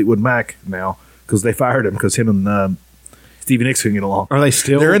place on Fleetwood Mac now because they fired him because him Stevie Nicks couldn't get along. Are they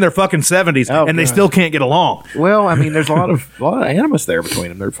still? They're in their fucking 70s, Oh, and they God. still can't get along. Well, I mean, there's a lot of animus there between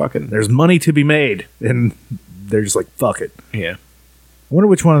them. They're fucking. There's money to be made, and they're just like, fuck it. Yeah. I wonder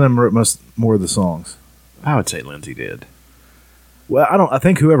which one of them wrote more of the songs. I would say Lindsay did. Well, I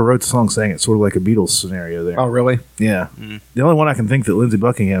think whoever wrote the song sang it sort of like a Beatles scenario there. Oh, really? Yeah. The only one I can think that Lindsey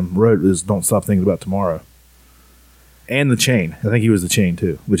Buckingham wrote is Don't Stop Thinking About Tomorrow. And The Chain. I think he was The Chain,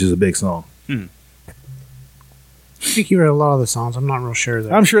 too, which is a big song. I think he wrote a lot of the songs. I'm not real sure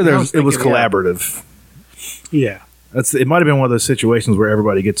though. I'm sure I was it was thinking, yeah. collaborative. Yeah. It might have been one of those situations where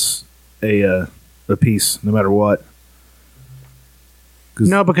everybody gets a piece, no matter what.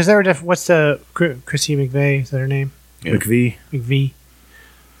 No, because they were what's the Chrissy McVie? Is that her name? Yeah. McVie. McVie.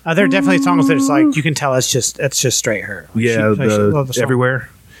 There are definitely songs that it's like you can tell it's just straight her. Like, Yeah, she love the song. Everywhere.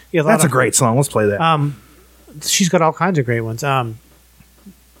 Yeah, That's a great song. Let's play that. She's got all kinds of great ones.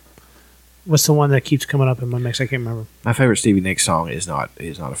 What's the one that keeps coming up in my mix? I can't remember. My favorite Stevie Nicks song is not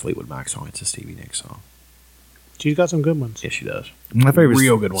a Fleetwood Mac song. It's a Stevie Nicks song. She's got some good ones. Yes, she does. My favorite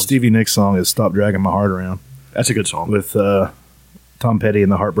real good one. Stevie Nicks song is Stop Dragging My Heart Around That's a good song. with Tom Petty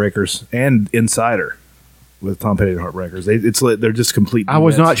and the Heartbreakers, and Insider with Tom Petty and the Heartbreakers. They're just complete. I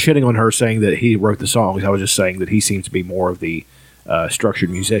was not duets. shitting on her saying that he wrote the songs. I was just saying that he seems to be more of the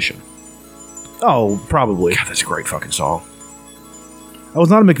structured musician. Oh, probably. God, that's a great fucking song. I was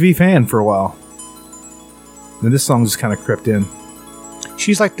not a McVie fan for a while. Then this song just kind of crept in.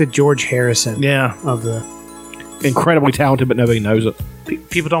 She's like the George Harrison Yeah. of the. Incredibly talented, but nobody knows it.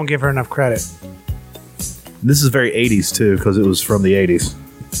 People don't give her enough credit. This is very 80s, too, because it was from the 80s.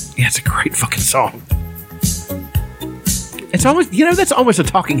 Yeah, it's a great fucking song. It's almost, that's almost a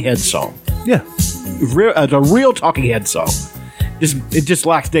Talking Heads song. Yeah. It's a real Talking Heads song. It just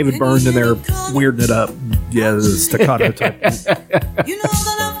lacks David Byrne in there weirding it up. Yeah, the staccato type. You know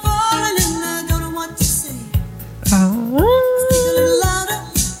that I'm falling and I don't know what to say. Speak a little louder,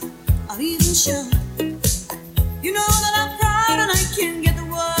 I'll even shout. You know that I'm proud and I can't get the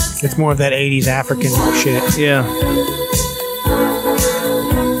words. It's more of that 80s African shit. Yeah.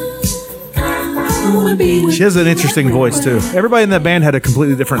 She has an interesting voice, too. Everybody in that band had a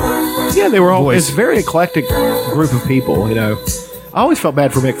completely different... Yeah, they were all. Voice. It's a very eclectic group of people. I always felt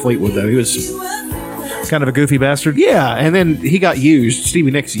bad for Mick Fleetwood though. He was kind of a goofy bastard. yeah, and then he got used.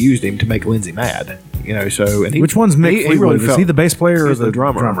 Stevie Nicks used him to make Lindsay mad. So and he, Which one's Mick he Fleetwood? really Is felt- he the bass player or he's the the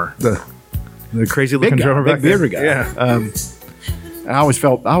drummer? The crazy big looking guy, drummer big back there? bearded guy. Yeah. And I always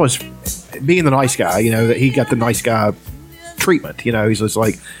felt I was being the nice guy. That he got the nice guy treatment. He's just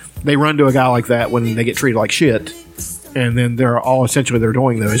like they run to a guy like that when they get treated like shit, and then essentially they're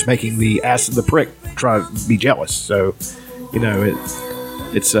doing though is making the prick try to be jealous. So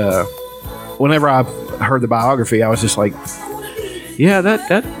it's whenever I heard the biography, I was just like, yeah,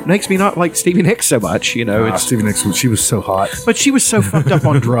 that makes me not like Stevie Nicks so much. It's Stevie Nicks, she was so hot. but she was so fucked up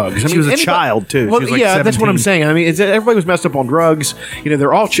on drugs. She was a child, too. Well, She was like yeah, that's what 17. I'm saying. I mean, everybody was messed up on drugs. They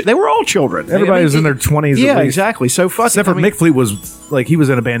were all children. Everybody was in their 20s. Yeah, at least. exactly. So fucking. Except for Mick Fleet was like he was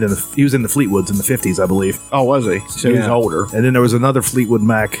in a band he was in the Fleetwoods in the 50s, I believe. Oh, was he? So he's Yeah. older. And then there was another Fleetwood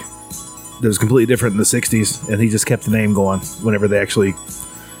Mac that was completely different in the 60s, and he just kept the name going whenever they actually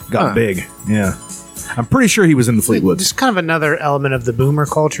got Huh. big. Yeah. I'm pretty sure he was in the Fleetwoods. Just kind of another element of the boomer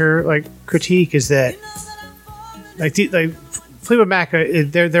culture, like critique, is that like Fleetwood Mac,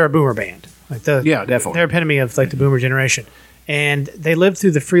 they're a boomer band. Like Yeah, definitely. they're epitome of like the boomer generation, and they lived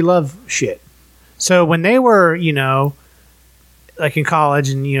through the free love shit. So when they were, like in college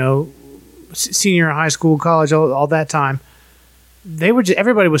and senior high school, college, all that time, they were just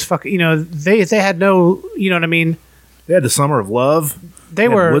everybody was fucking. They had no, you know what I mean. They had the Summer of Love. They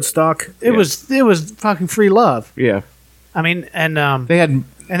had were Woodstock. It was fucking free love. Yeah, I mean, and they had.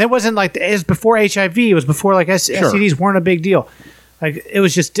 and it wasn't like it was before HIV. It was before like STDs weren't a big deal. Like it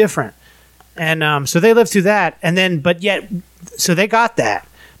was just different. And so they lived through that, and then so they got that.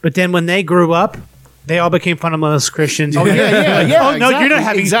 But then when they grew up, they all became fundamentalist Christians. Yeah. Oh no, you're not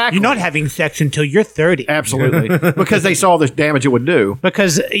having exactly. you're not having sex until you're 30. Absolutely, because they saw the damage it would do.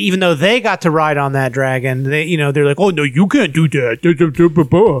 Because even though they got to ride on that dragon, they're like, oh no, you can't do that.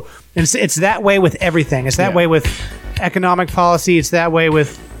 And it's that way with everything. It's that way with economic policy. It's that way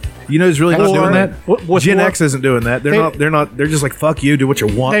with. You know who's really not doing that? What's Gen more- X isn't doing that. They're just like, fuck you, do what you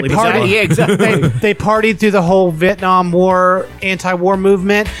want. They leave us alone. exactly. They partied through the whole Vietnam War, anti-war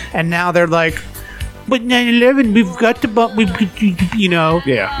movement, and now they're like, but 9/11, we've got to bump,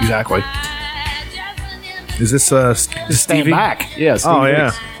 Yeah, exactly. Is this Stand Stevie? back. Yes. Oh,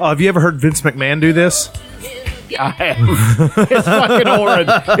 yeah. Oh, have you ever heard Vince McMahon do this? I have. It's fucking horrid.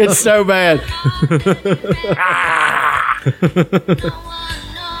 It's so bad.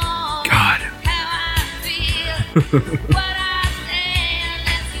 God.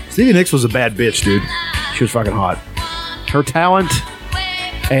 Stevie Nicks was a bad bitch, dude. She was fucking hot. Her talent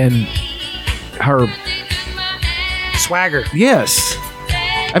and her Swagger. yes.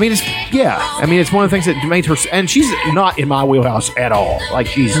 I mean, it's one of the things that made her, and she's not in my wheelhouse at all. Like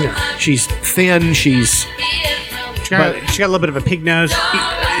she's thin. She's She got a little bit of a pig nose.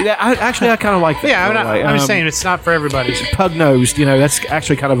 I kind of like that. Yeah, by the way. I'm just saying it's not for everybody. Pug nosed. That's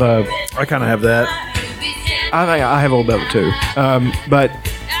actually kind of a. I kind of have that. I think I have a little bit of it too. But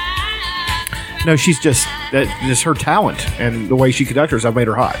no, she's just her talent and the way she conducts herself made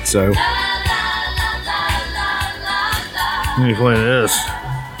her hot. So Let me play this.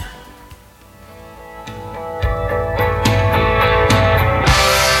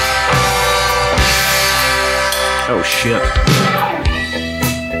 oh shit.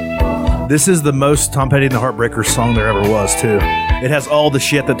 This is the most Tom Petty and the Heartbreakers song there ever was, too. It has all the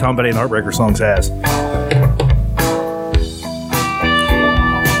shit that Tom Petty and the Heartbreakers songs has.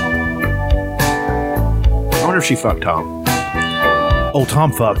 I wonder if she fucked Tom. Oh,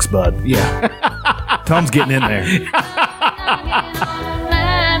 Tom fucks, bud. Yeah. Tom's getting in there.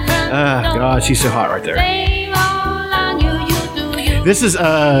 God, she's so hot right there. This is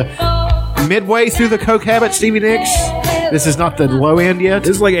midway through the coke habit, Stevie Nicks. This is not the low end yet.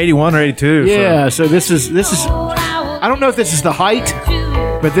 This is like 81 or 82. Yeah, so this is. I don't know if this is the height,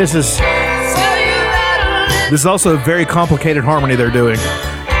 but this is. This is also a very complicated harmony they're doing.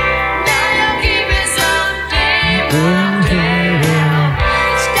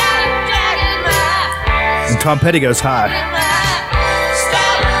 And Tom Petty goes high.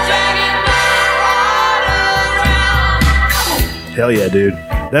 Hell yeah, dude.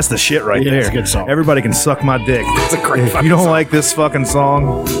 That's the shit right Yeah, there. it's a good song. Everybody can suck my dick. It's a great If fucking you don't song. like this fucking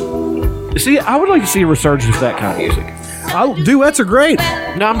song, See, I would like to see a resurgence of that kind of music. duets are great.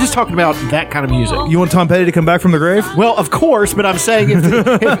 No, I'm just talking about that kind of music. You want Tom Petty to come back from the grave? Well, of course, but I'm saying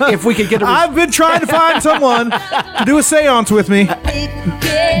if we could get a I've been trying to find someone to do a seance with me.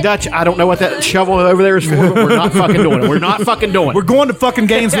 Dutch, I don't know what that shovel over there is for, but we're not fucking doing it. We're not fucking doing We're it. going to fucking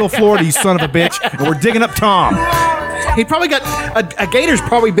Gainesville, Florida, you son of a bitch, and we're digging up Tom. He probably got a gator's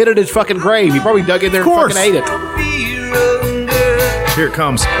probably bit at his fucking grave. He probably dug in there Of and course. fucking ate it. Here it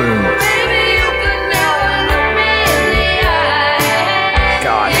comes. Boom.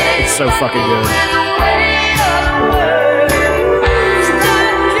 God, it's so fucking good.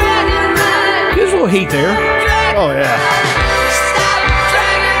 There's a little heat there. Oh, yeah.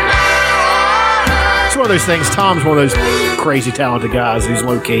 It's one of those things. Tom's one of those crazy talented guys. He's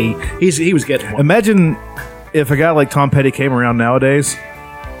low key. He was getting one. Imagine if a guy like Tom Petty came around nowadays,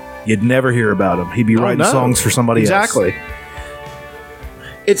 you'd never hear about him. He'd be writing no. songs for somebody Exactly.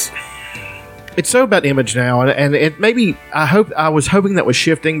 It's so about image now, and it maybe I was hoping that was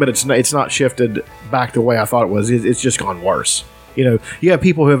shifting, but it's not shifted back the way I thought it was. It's just gone worse. You have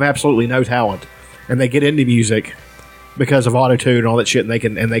people who have absolutely no talent, and they get into music because of auto-tune and all that shit, and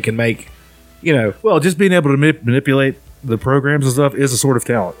they can make, else. Well, just being able to manipulate the programs and stuff is a sort of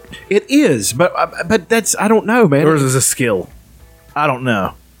talent. it is, but that's I don't know, man. Or is it a skill? I don't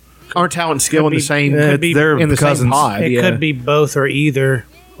know. Aren't talent and skill in the same They're in the same cousins. pod? It yeah. could be both or either,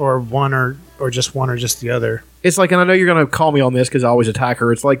 or one or just one or just the other. It's like, and I know you're going to call me on this because I always attack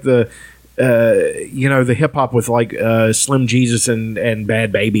her. It's like the hip hop with like Slim Jesus and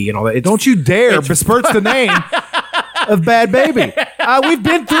Bad Baby and all that. Don't you dare besmirch the name of Bad Baby. We've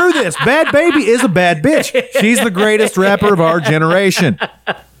been through this. Bad Baby is a bad bitch. She's the greatest rapper of our generation.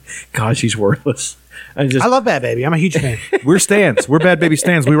 God, she's worthless. I love Bad Baby. I'm a huge fan. We're stans. We're Bad Baby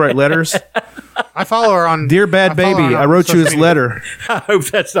stans. We write letters. I follow her on. Dear Bad I follow Baby, her on I wrote you social this media. letter. I hope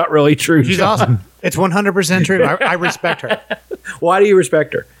that's not really true. She's John. awesome. It's 100% true. I respect her Why do you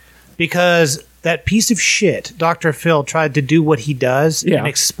respect her? because that piece of shit, Dr. Phil, tried to do what he does Yeah. and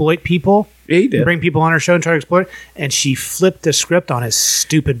exploit people. Yeah, he did. Bring people on her show and try to exploit, and she flipped the script on his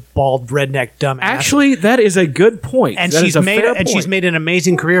stupid bald redneck dumbass. Actually, that is a good point. and That she's is a made fair and she's point. made an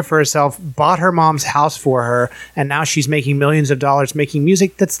amazing career for herself. Bought her mom's house for her, and now she's making millions of dollars making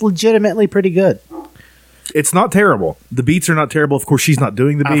music that's legitimately pretty good. It's not terrible. The beats are not terrible. Of course, she's not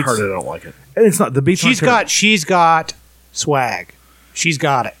doing the I've beats. heard it. I don't like it. And it's not the beats. She's got swag. She's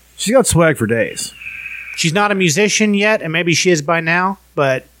got it. She's got swag for days. She's not a musician yet, and maybe she is by now,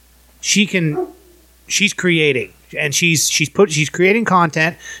 but she can. She's creating, and she's creating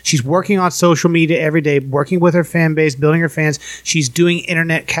content. She's working on social media every day, working with her fan base, building her fans. She's doing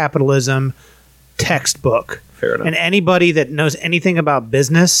internet capitalism textbook. Fair enough. And anybody that knows anything about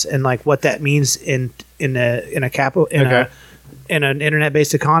business and like what that means in an internet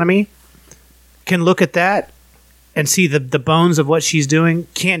based economy can look at that and see the bones of what she's doing,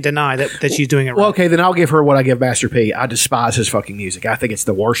 can't deny that she's doing it right. Well, okay, then I'll give her what I give Master P. I despise his fucking music. I think it's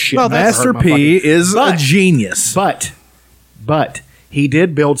the worst shit. Well, I've ever Master heard in my P fucking- is a But- genius. But he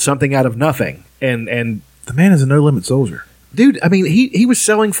did build something out of nothing, and The man is a no limit soldier. dude, I mean, he was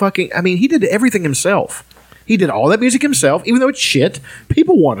selling fucking. I mean, he did everything himself. He did all that music himself, even though it's shit.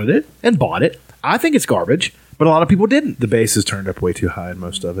 People wanted it and bought it. I think it's garbage, but a lot of people didn't. The bass is turned up way too high in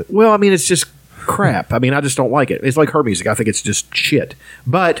most of it. Well, I mean, it's just crap. I mean, I just don't like it. It's like her music. I think it's just shit.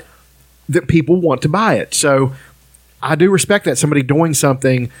 But that people want to buy it. So I do respect that somebody doing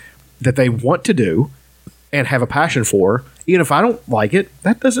something that they want to do and have a passion for. Even if I don't like it,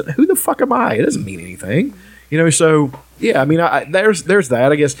 that doesn't. Who the fuck am I? It doesn't mean anything. You know. So yeah. I mean, there's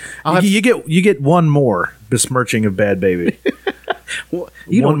that. I guess I'll have, You get one more besmirching of Bad Baby. well,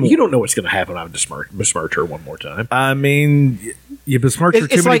 you one don't more. you don't know what's going to happen. I would besmirch her one more time. I mean, you besmirch her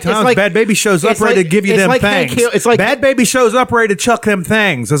It's too many like- it's times. like- Bad Baby shows up it's ready like- to give you it's them like Hank things. Hill- it's like- Bad Baby shows up ready to chuck them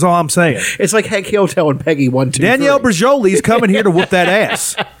things. That's all I'm saying. It's like Hank Hill telling Peggy 1, 2, Danielle 3. Brijoli's coming here to whoop that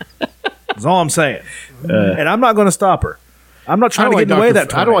ass. That's all I'm saying. And I'm not going to stop her. I'm not trying to get in the way of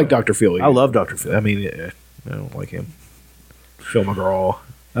that. I don't like Dr. Phil. I love Dr. Phil. I mean, I don't like him. Phil McGraw.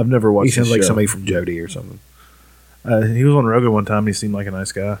 I've never watched. He sounds his like show. somebody from Jody or something. He was on Rogan one time. And he seemed like a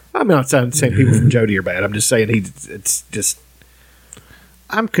nice guy. I'm not saying people from Jody are bad. I'm just saying it's just.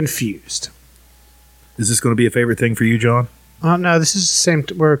 I'm confused. Is this going to be a favorite thing for you, John? No, this is the same.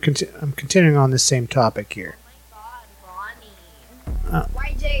 I'm continuing on this same topic here.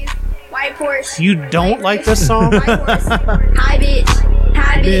 White J's, white Porsche. You don't like this song? White horse. Hi bitch,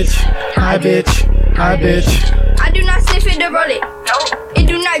 hi bitch, Hi bitch. Hi bitch. I do not sniff it to roll it. It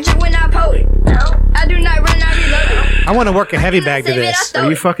do not drip when I pull it. I do not run out reload it. I want to work a heavy bag to Save it, I this. throw Are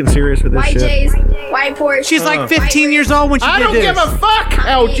you it. fucking serious with this White shit? J's, white Porsche. She's like 15 years old when she I did don't this. give a fuck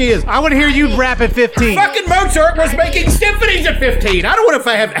how old she is. I want to hear you rap at 15. Fucking Mozart was making symphonies at 15. I don't want to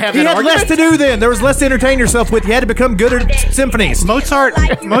have You that had less to do then. There was less to entertain yourself with. You had to become good at symphonies. Mozart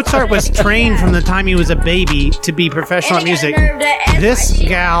was trained from the time he was a baby to be professional at music. This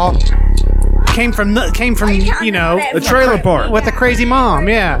gal came from you know The trailer park. with a crazy mom.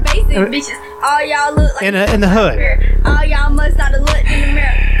 Yeah, Basic bitches. All y'all look like in the hood. all y'all must not have looked in the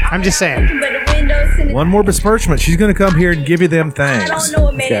mirror. I'm just saying. But the windows in the One more besmirchment. She's going to come here and give you them I don't things. know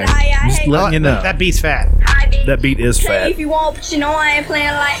a minute. Okay. I Just hate letting you know. That beat's fat. That beat is Play fat. if you want, but you know I ain't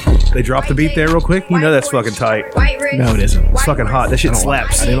playing like. They dropped the beat there real quick. You know that's fucking tight. No, it isn't. It's fucking hot. That shit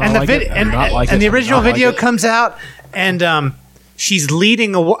slaps. I didn't And the like vid- it. I did and, not like and it. the I did original not like video it. comes out, and she's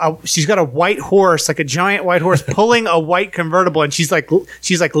leading she's got a white horse, like a giant white horse, pulling a white convertible, and she's like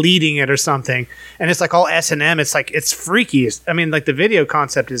leading it or something, and it's like all S&M. It's like it's freaky. I mean, like the video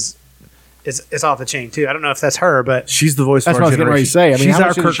concept is off the chain too. I don't know if that's her, but She's the voice That's of what I our was getting ready to generation. say. I mean, She's how our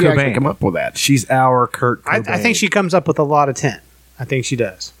much did Kurt she actually Cobain. come up with that? She's our Kurt Cobain. I think she comes up with a lot of tent. I think she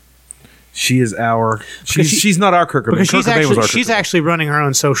does. She is our. Because She's not our Kurt Cobain. Because Kurt Cobain was our she's Kurt Cobain. actually running her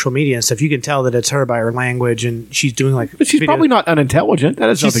own social media and stuff. You can tell that it's her by her language, and she's doing like. But she's video- probably not unintelligent. That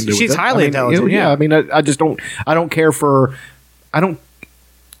has She's- nothing to do with she's it. highly I mean, intelligent, Yeah, yeah. I mean, I just don't. I don't care for. I don't.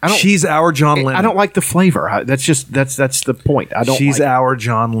 She's our John Lennon. I don't like the flavor. That's the point. I don't. She's like it. our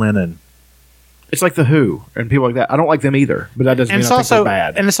John Lennon. It's like the Who and people like that. I don't like them either. But that doesn't and mean it's I think also they're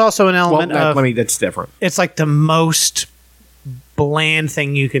bad. and it's also an well, element of. that's different. It's like the most bland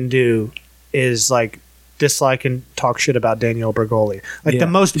thing you can do is like dislike and talk shit about Danielle Bregoli. Like Yeah. the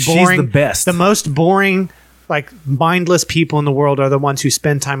most She's boring, the best. The most boring, like mindless people in the world are the ones who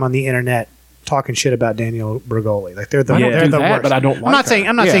spend time on the internet talking shit about Danielle Bregoli. Like they're the I don't they're do the that, worst. but I don't I'm like not her. saying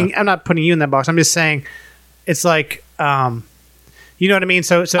I'm not Yeah. saying I'm not putting you in that box. I'm just saying it's like you know what I mean.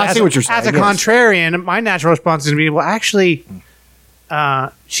 So I as see a, what you're saying, as a yes. contrarian, my natural response is going to be, well, actually,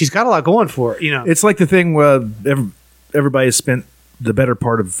 she's got a lot going for her. You know, It's like the thing where everybody has spent the better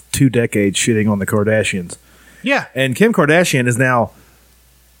part of 2 decades shitting on the Kardashians. yeah. And Kim Kardashian is now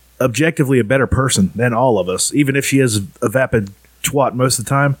objectively a better person than all of us. Even if she is a vapid twat most of the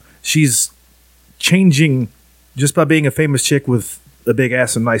time, she's changing just by being a famous chick with a big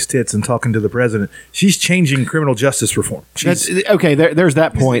ass and nice tits and talking to the president. She's changing criminal justice reform. That's, She's, okay, there's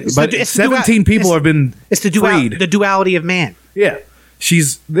that point. It's But the- it's 17 people it's- have been It's the freed. the duality of man. Yeah.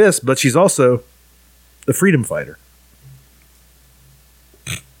 She's this, but she's also a freedom fighter.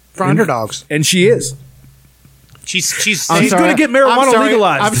 For underdogs. And she is. She's She's gonna get marijuana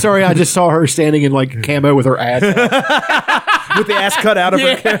legalized. I'm sorry, I just saw her standing in like camo with her ass. with the ass cut out of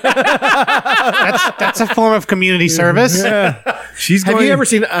her. that's a form of community service. She's Have going, you ever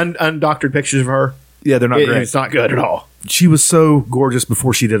seen undoctored pictures of her? Yeah, they're not great. It's not good at all. She was so gorgeous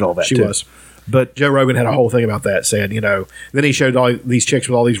before she did all that. She too. was. But Joe Rogan had a whole thing about that, saying, then he showed all these chicks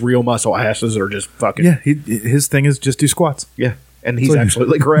with all these real muscle asses that are just fucking. yeah, his thing is just do squats. Yeah. And he's So-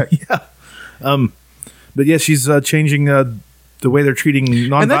 absolutely correct. But yeah, she's changing the way they're treating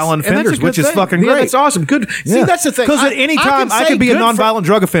nonviolent offenders, which is fucking great. That's awesome. Good. See, that's the thing. Because at any time, I could be a nonviolent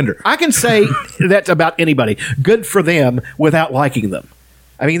drug offender. I can say that about anybody. Good for them without liking them.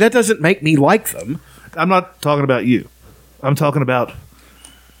 I mean, that doesn't make me like them. I'm not talking about you. I'm talking about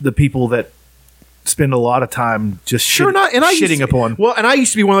the people that spend a lot of time just shitting upon. Well, and I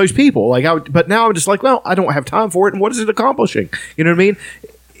used to be one of those people. But now I'm just like, well, I don't have time for it. And what is it accomplishing? You know what I mean?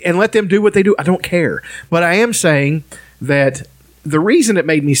 And let them do what they do. I don't care. But I am saying that the reason it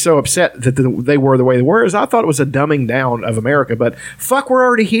made me so upset that they were the way they were is I thought it was a dumbing down of America. But fuck, we're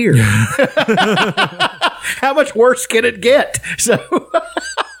already here. How much worse can it get? So,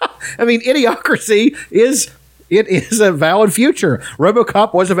 I mean, Idiocracy is a valid future.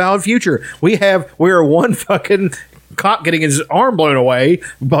 RoboCop was a valid future. We are one fucking cop getting his arm blown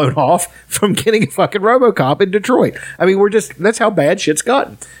off from getting a fucking RoboCop in Detroit. I mean, that's how bad shit's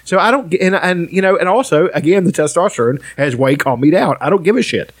gotten. So I don't, and also, again, the testosterone has way calmed me down. I don't give a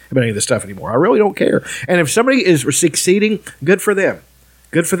shit about any of this stuff anymore. I really don't care. And if somebody is succeeding, good for them.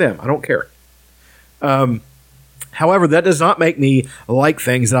 Good for them. I don't care. However, that does not make me like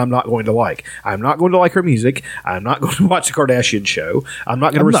things that I'm not going to like. I'm not going to like her music. I'm not going to watch the Kardashian show. I'm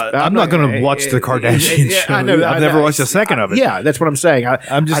not going to. I'm not going to watch the Kardashian show. I know. I've never watched a second of it. Yeah, that's what I'm saying. I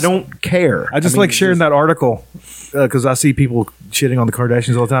don't care. I just like sharing that article because I see people shitting on the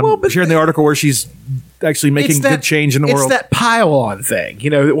Kardashians all the time. Well, but sharing the artitle where she's actually making good change in the world. It's that pile-on thing.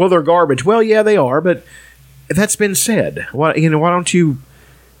 Well, they're garbage. Well, yeah, they are, but that's been said. Why don't you?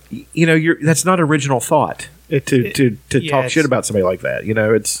 That's not original thought. To talk shit about somebody like that,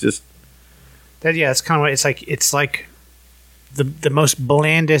 it's just that. Yeah, it's kind of what it's like the most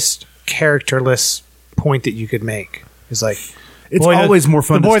blandest, characterless point that you could make. It's like it's always more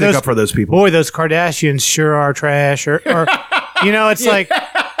fun to stick up for those people. Boy, those Kardashians sure are trash, or it's like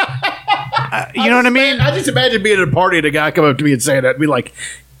you know what I mean. I just imagine being at a party and a guy come up to me and saying that and be like,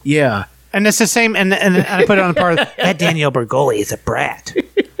 yeah. And it's the same. And I put it on the part of that Danielle Bergoli is a brat.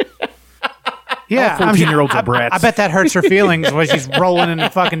 Yeah, 14-year-olds are brats. I bet that hurts her feelings when she's rolling in the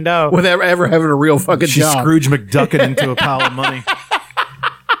fucking dough. Without ever having a real fucking She's job. Scrooge McDucking into a pile of money.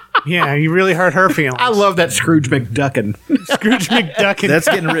 Yeah, you really hurt her feelings. I love that Scrooge McDuckin. Scrooge McDuckin. That's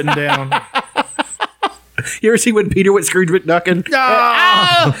getting written down. You ever see when Peter went Scrooge McDuckin?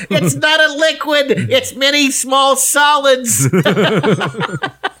 Oh, it's not a liquid. It's many small solids.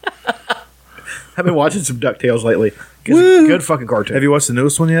 I've been watching some DuckTales lately. Good fucking cartoon. Have you watched the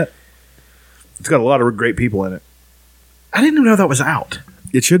newest one yet? It's got a lot of great people in it. I didn't even know that was out.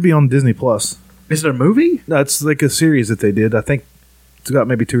 It should be on Disney Plus. Is it a movie? No, it's like a series that they did. I think it's got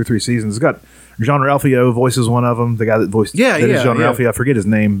maybe 2 or 3 seasons. It's got John Ralphio voices one of them. The guy that voiced John Ralphio. I forget his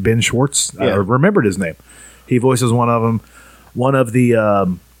name. Ben Schwartz. I remembered his name. He voices one of them. One of the,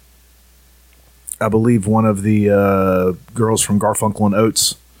 I believe, one of the girls from Garfunkel and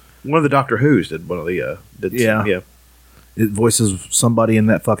Oates. One of the Doctor Who's did one of the. Yeah. It voices somebody in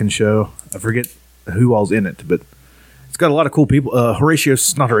that fucking show. I forget who all's in it, but it's got a lot of cool people. Not Horatio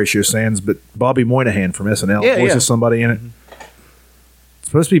Sands, but Bobby Moynihan from SNL voices somebody in it. It's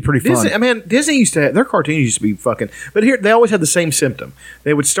supposed to be pretty fun. Disney used to have, their cartoons used to be fucking. But here they always had the same symptom.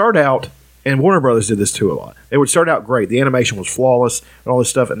 They would start out, and Warner Brothers did this too a lot. They would start out great. The animation was flawless and all this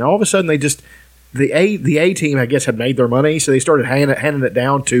stuff, and all of a sudden they just. The A team, I guess, had made their money, so they started handing it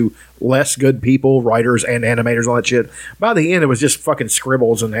down to less good people, writers and animators, all that shit. By the end, it was just fucking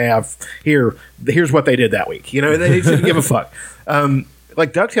scribbles and here's what they did that week. They didn't give a fuck.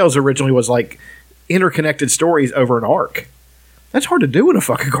 Like DuckTales originally was like interconnected stories over an arc. That's hard to do in a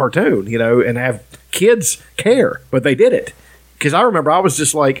fucking cartoon, and have kids care, but they did it. Because I remember I was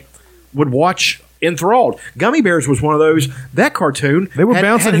just like, would watch enthralled. Gummy Bears was one of those. That cartoon, they were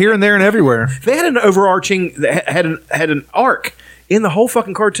bouncing here and there and everywhere. They had an overarching, had an arc in the whole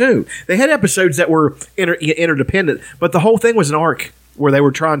fucking cartoon. They had episodes that were interdependent, but the whole thing was an arc where they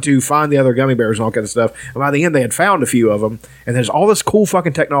were trying to find the other gummy bears and all kinds of stuff. And by the end, they had found a few of them, and there's all this cool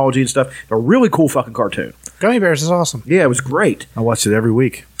fucking technology and stuff. A really cool fucking cartoon. Gummy Bears is awesome. Yeah, it was great. I watched it every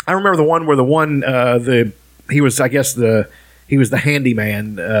week. I remember the one where he was, I guess, he was the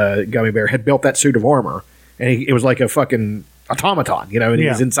handyman gummy bear, had built that suit of armor, and it was like a fucking automaton, and he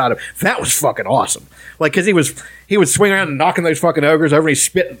was inside of. That was fucking awesome. Like, because he would swing around and knocking those fucking ogres over, and he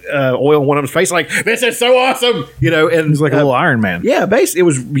spit oil in one of them's face, like, this is so awesome, and he's like a little Iron Man. Yeah, basically, it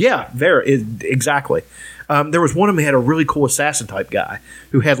was exactly. There was one of them that had a really cool assassin type guy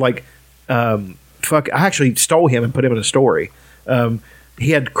who had like, I actually stole him and put him in a story.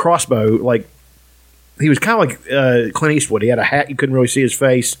 he had crossbow, like he was kind of like Clint Eastwood. He had a hat, you couldn't really see his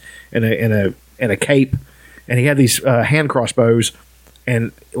face, and a cape, and he had these hand crossbows,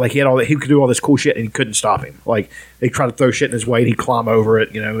 and like he had all that, he could do all this cool shit, and he couldn't stop him. Like they tried to throw shit in his way, and he'd climb over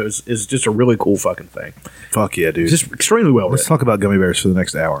it. You know, it was just a really cool fucking thing. Fuck yeah, dude. Just extremely well Let's written. talk about gummy bears for the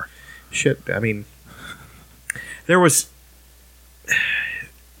next hour. Shit, I mean, there was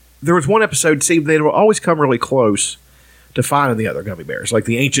one episode. See, they would always come really close to finding the other gummy bears, like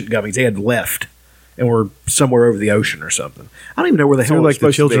the ancient gummies. They had left and were somewhere over the ocean or something. I don't even know where the hell They're they're like the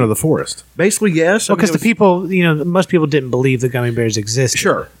supposed children to of be. the forest. Basically, yes. Well, because the people, most people didn't believe the gummy bears existed.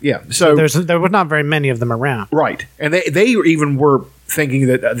 Sure, yeah. So, There were not very many of them around. right, and they even were thinking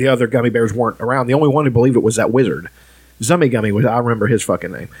that the other gummy bears weren't around. The only one who believed it was that wizard. Zummy Gummy was, I remember his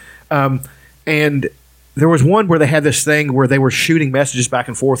fucking name. And there was one where they had this thing where they were shooting messages back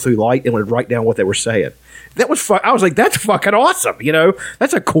and forth through light and would write down what they were saying. That was I was like, that's fucking awesome.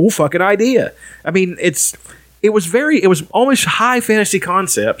 That's a cool fucking idea. I mean, it was almost high fantasy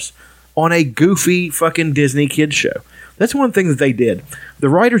concepts on a goofy fucking Disney kids show. That's one thing that they did. The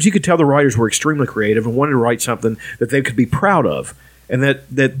writers, you could tell the writers were extremely creative and wanted to write something that they could be proud of. And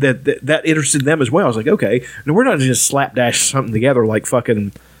that interested them as well. I was like, okay, no, we're not just slapdash something together like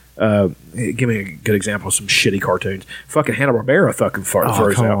fucking. Give me a good example of some shitty cartoons. Fucking Hanna-Barbera fucking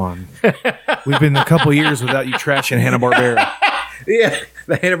throws out. on. We've been a couple years without you trashing Hanna-Barbera. Yeah,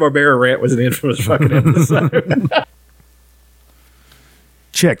 the Hanna-Barbera rant was an infamous fucking episode.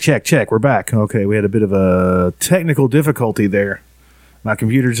 Check. We're back. Okay, we had a bit of a technical difficulty there. My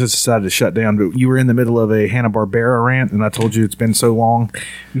computer just decided to shut down, but you were in the middle of a Hanna-Barbera rant, and I told you it's been so long.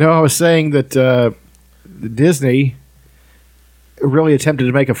 No, I was saying that Disney really attempted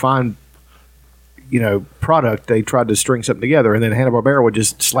to make a fine, product. They tried to string something together, and then Hanna-Barbera would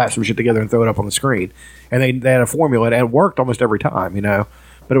just slap some shit together and throw it up on the screen. And they had a formula, and it worked almost every time, but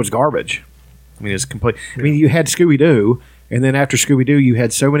it was garbage. I mean, it's complete. I mean, you had Scooby-Doo, and then after Scooby-Doo, you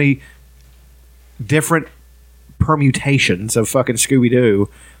had so many different permutations of fucking Scooby-Doo.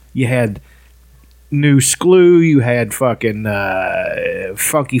 You had New Scloo, you had fucking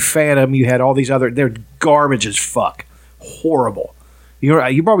Funky Phantom, you had all these other. They're garbage as fuck. Horrible.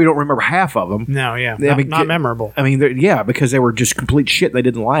 You probably don't remember half of them. No, yeah. I Not memorable. I mean, because they were just complete shit. They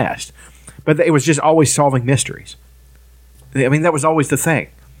didn't last. But it was just always solving mysteries. I mean, that was always the thing.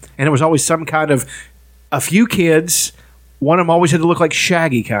 And it was always some kind of a few kids. One of them always had to look like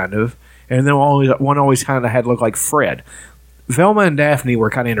Shaggy, kind of. And then one always kind of had to look like Fred. Velma and Daphne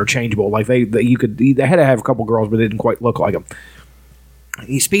were kind of interchangeable. Like they had to have a couple girls, but they didn't quite look like them.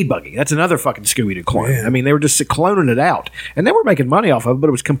 Speed Buggy. That's another fucking Scooby-Doo clone. Yeah. I mean, they were just cloning it out. And they were making money off of it, but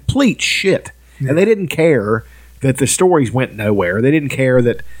it was complete shit. Yeah. And they didn't care that the stories went nowhere. They didn't care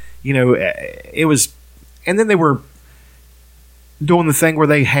that, it was... And then they were doing the thing where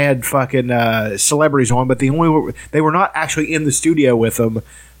they had fucking celebrities on, but they were not actually in the studio with them,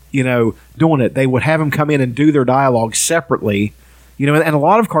 doing it. They would have them come in and do their dialogue separately, and a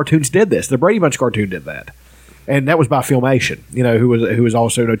lot of cartoons did this. The Brady Bunch cartoon did that. And that was by Filmation, who was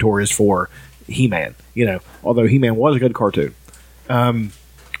also notorious for He-Man, although He-Man was a good cartoon.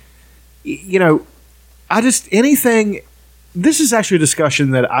 Anything. This is actually a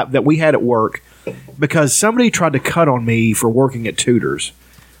discussion that we had at work because somebody tried to cut on me for working at Tudor's.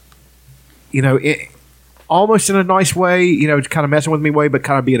 Almost in a nice way, kind of messing with me way, but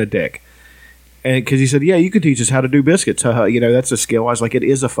kind of being a dick. And because he said, "Yeah, you could teach us how to do biscuits. That's a skill." I was like, "It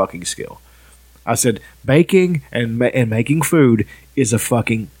is a fucking skill." I said, baking and making food is a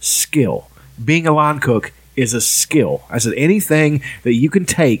fucking skill. Being a line cook is a skill. I said, anything that you can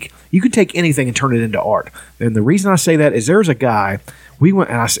take anything and turn it into art. And the reason I say that is there's a guy, we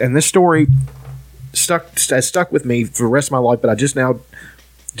went, and this story stuck with me for the rest of my life, but I just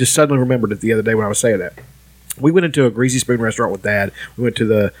suddenly remembered it the other day when I was saying that. We went into a Greasy Spoon restaurant with Dad. We went to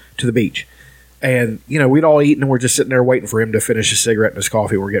the beach. And, we'd all eaten and we're just sitting there waiting for him to finish his cigarette and his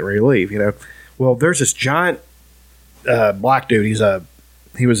coffee. We're getting ready to leave, Well, there's this giant black dude. He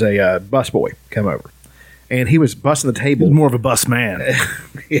was a busboy come over, and he was bussing the table. He's more of a bus man.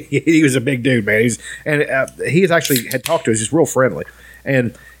 He was a big dude, man. He had talked to us. He's real friendly,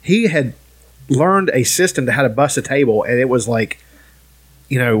 and he had learned a system to how to bust a table, and it was like,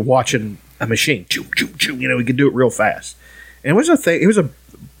 watching a machine. Choo, choo, choo. He could do it real fast, and it was a thing. It was a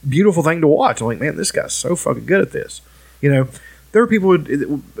beautiful thing to watch. I'm like, man, this guy's so fucking good at this. There were people,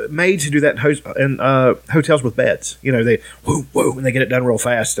 maids who do that in hotels with beds. They whoa, and they get it done real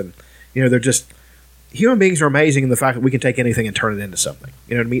fast. And, they're just, human beings are amazing in the fact that we can take anything and turn it into something.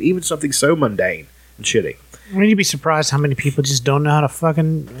 You know what I mean? Even something so mundane and shitty. I mean, you'd be surprised how many people just don't know how to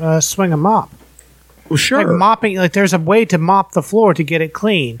fucking swing a mop. Well, sure. Like mopping, like there's a way to mop the floor to get it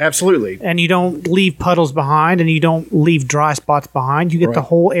clean. Absolutely. And you don't leave puddles behind and you don't leave dry spots behind. You get the Right.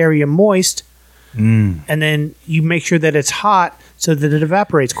 whole area moist. And then you make sure that it's hot so that it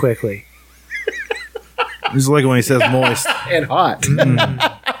evaporates quickly. This is like when he says moist. And hot.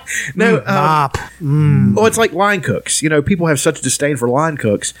 No, Mop. well, it's like line cooks. You know, people have such disdain for line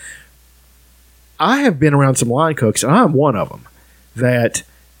cooks. I have been around some line cooks, and I'm one of them. That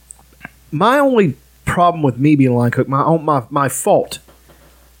my only problem with me being a line cook, my fault.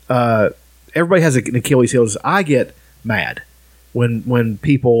 Everybody has an Achilles heel. Is I get mad when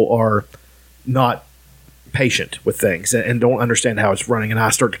people are not patient with things and don't understand how it's running, and I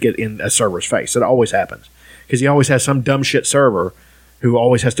start to get in a server's face. It always happens because he always has some dumb shit server who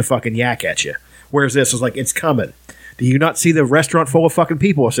always has to fucking yak at you. Whereas this is like, it's coming. Do you not see the restaurant full of fucking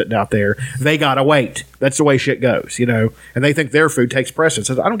people sitting out there? They gotta wait. That's the way shit goes, you know. And they think their food takes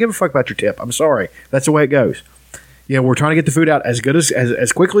precedence. I don't give a fuck about your tip. I'm sorry. That's the way it goes. You know, we're trying to get the food out as good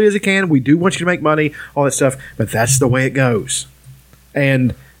as quickly as it can. We do want you to make money, all that stuff, but that's the way it goes.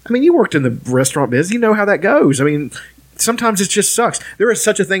 And I mean, you worked in the restaurant business. You know how that goes. I mean, sometimes it just sucks. There is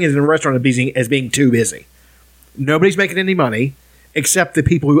such a thing as in a restaurant as being too busy. Nobody's making any money except the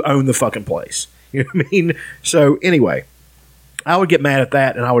people who own the fucking place. You know what I mean? So anyway, I would get mad at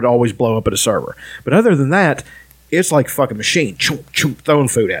that, and I would always blow up at a server. But other than that, it's like fucking machine, choom, choom, throwing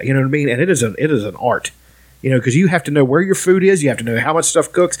food out. You know what I mean? And it is an art. You know, because you have to know where your food is. You have to know how much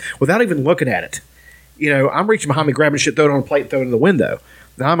stuff cooks without even looking at it. You know, I'm reaching behind me, grabbing shit, throwing it on a plate, throwing it in the window.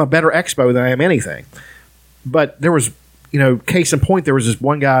 Now, I'm a better expo than I am anything. But there was, you know, case in point, there was this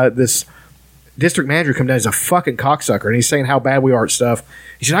one guy, this district manager come down as a fucking cocksucker, and he's saying how bad we are at stuff.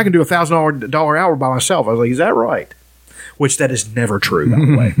 He said, I can do $1,000 hour by myself. I was like, is that right? Which that is never true, by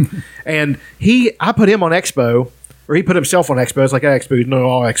the way. And I put him on Expo, or he put himself on Expo. It's like, Expo, no,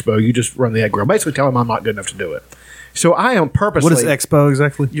 all Expo, you just run the egg grill. Basically tell him I'm not good enough to do it. So I am purposely... What is Expo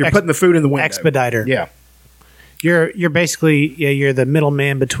exactly? You're putting the food in the window. Expediter. Yeah. You're basically you're the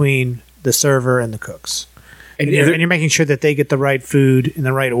middleman between the server and the cooks. And you're making sure that they get the right food in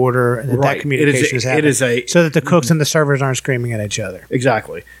the right order, and that, Right. that communication is happening. So that the cooks and the servers aren't screaming at each other.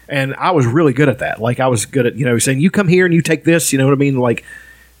 Exactly. And I was really good at that. Like, I was good at, you know, saying, you come here and you take this, you know what I mean? Like,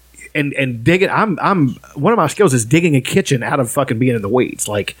 and dig it. I'm one of my skills is digging a kitchen out of fucking being in the weeds.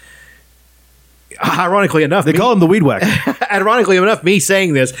 Like, ironically enough, They call him the weed whacker. ironically enough, me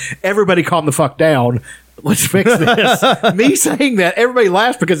saying this, everybody calm the fuck down. Let's fix this. Me saying that, everybody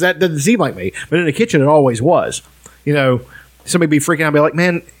laughs because that doesn't seem like me. But in the kitchen, it always was. You know, somebody be freaking out and be like,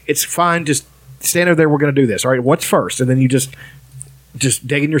 man, it's fine. Just stand over there. We're going to do this. All right, what's first? And then you just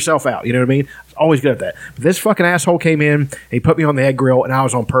digging yourself out. You know what I mean? Always good at that. But this fucking asshole came in, and he put me on the egg grill, and I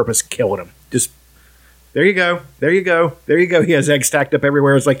was on purpose killing him. Just, there you go. There you go. There you go. He has eggs stacked up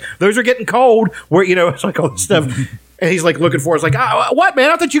everywhere. It's like, those are getting cold. Where, you know, it's like all this stuff. And he's like looking for us, like, what, man?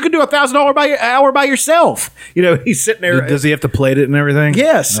 I thought you could do $1,000 hour by yourself. You know, he's sitting there. Does he have to plate it and everything?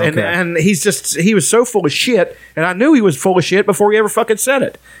 Yes, Okay. and he was so full of shit, and I knew he was full of shit before he ever fucking said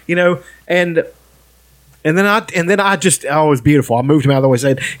it. You know, and then I just, oh, it was beautiful. I moved him out of the way and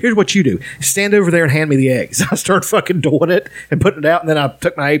said, here's what you do. Stand over there and hand me the eggs. I started fucking doing it and putting it out, and then I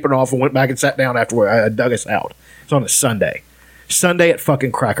took my apron off and went back and sat down after I dug us out. It's on a Sunday. Sunday at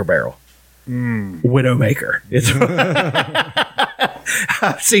fucking Cracker Barrel. Widowmaker.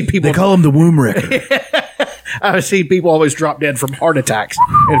 I've seen people. They call him the womb wrecker. I've seen people always drop dead from heart attacks.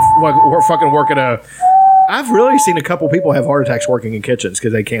 And we're fucking working I've really seen a couple people have heart attacks working in kitchens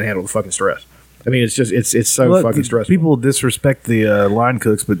because they can't handle the fucking stress. I mean, it's just it's so Look, fucking stressful. People disrespect the line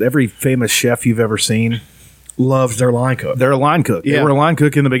cooks, but every famous chef you've ever seen, Loves their line cook. they're a line cook. Yeah. They were a line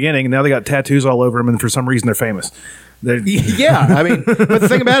cook in the beginning, and now they got tattoos all over them, and for some reason they're famous. Yeah, I mean, but the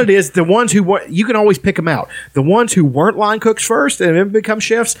thing about it is, the ones who you can always pick them out. The ones who weren't line cooks first and then become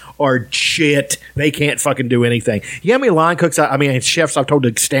chefs are shit. They can't fucking do anything. You know how many line cooks? I mean, chefs I've told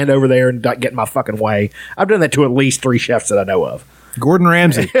to stand over there and not get in my fucking way. I've done that to at least 3 chefs that I know of. Gordon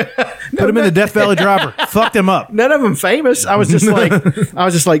Ramsay. Put him in the Death Valley Driver. Fucked him up. None of them famous. I was just like, dude.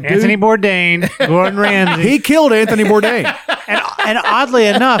 Anthony Bourdain, Gordon Ramsay, He killed Anthony Bourdain. and oddly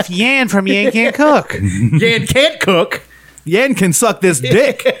enough, Yan from Yan Can't Cook. Yan can't cook. Yan can suck this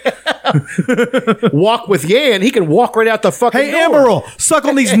dick. Walk with Yan. He can walk right out the fucking Hey, door. Emerald, suck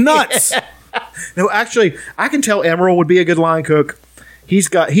on these nuts. No, actually, I can tell Emerald would be a good line cook. He's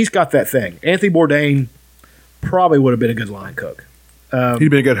got that thing. Anthony Bourdain probably would have been a good line cook. He'd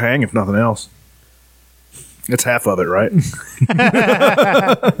been a good hang if nothing else. That's half of it, right?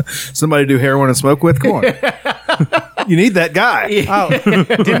 Somebody to do heroin and smoke with? Come on. You need that guy. Oh,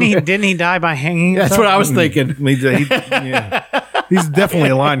 didn't he die by hanging? That's what I was thinking. Yeah. He's definitely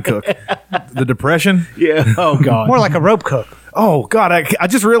a line cook. The Depression. Yeah. Oh God. More like a rope cook. Oh God! I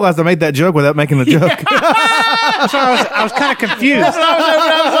just realized I made that joke without making the joke. So I was kind of confused.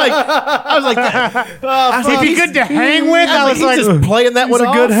 I was like, He'd be good to hang with. I was he's like, just playing that It's one a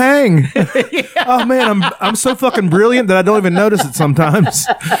off. good hang. Oh man, I'm so fucking brilliant that I don't even notice it sometimes.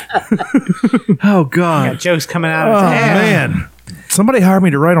 Oh God. got jokes coming out Oh of his ass. man, somebody hired me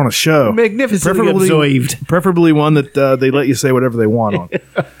to write on a show. Magnificently observed. Preferably one that they let you say whatever they want on.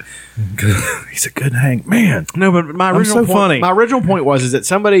 He's a good hang, man. No, but my original so point, funny. My original point was that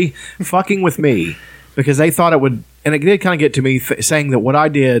somebody fucking with me because they thought it would, and it did kind of get to me saying that what I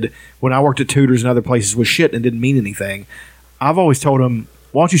did when I worked at Tudor's and other places was shit and didn't mean anything. I've always told them,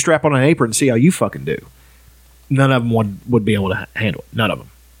 "Why don't you strap on an apron and see how you fucking do?" None of them would be able to handle it. None of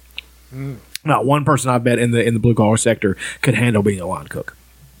them. Not one person I bet in the blue collar sector could handle being a line cook.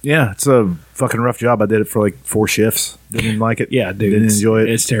 Yeah, it's a fucking rough job. I did it for like 4 shifts. Didn't like it. Yeah, dude, Didn't it's- enjoy it.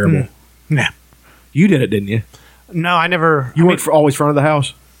 It's terrible. Yeah. You did it, didn't you? No, I never. You weren't always front of the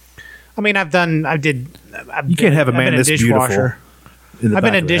house. I mean, I've can't have a man this beautiful in the I've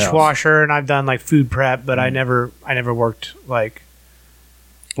been back a of the house. dishwasher and I've done like food prep, but I never worked like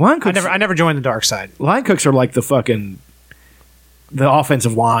Line cooks. I never joined the dark side. Line cooks are like the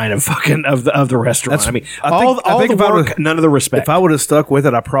offensive line of the restaurant. I mean, all think the if I work, would've- none of the respect. If I would have stuck with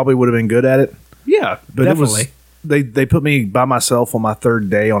it, I probably would have been good at it. yeah, But definitely. it was they put me by myself on my 3rd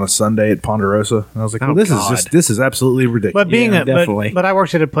day on a Sunday at Ponderosa, and I was like, "Well, Oh, this is absolutely ridiculous." But being Yeah, a definitely. but I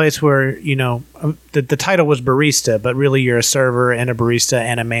worked at a place where the title was barista, but really you're a server and a barista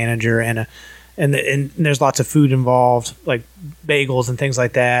and a manager and there's lots of food involved, like bagels and things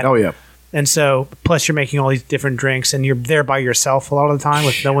like that. Oh yeah, And so, plus you're making all these different drinks, and you're there by yourself a lot of the time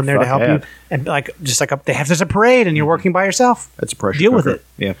with no one there to Fuck help yeah. you. And they have there's a parade, and you're working by yourself. that's a pressure. Deal with cooker. it.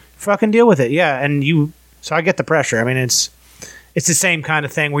 Yeah, Fucking deal with it, yeah. And so I get the pressure. I mean, it's the same kind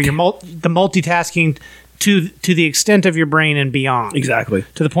of thing where you're the multitasking to the extent of your brain and beyond. exactly.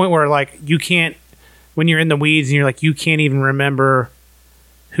 To the point where like you can't, when you're in the weeds and you're like you can't even remember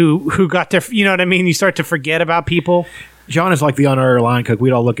who got there. You know what I mean? You start to forget about people. John is like the honorary line cook.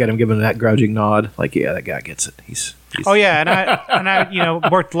 We'd all look at him, giving that grudging nod, like, "Yeah, that guy gets it." He's Oh yeah, and I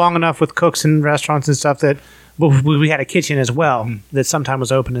worked long enough with cooks and restaurants and stuff that we had a kitchen as well that sometimes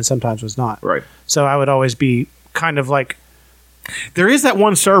was open and sometimes was not. right. So I would always be kind of like, There is that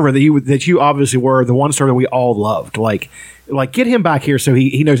one server that you obviously were the one server we all loved. Like get him back here so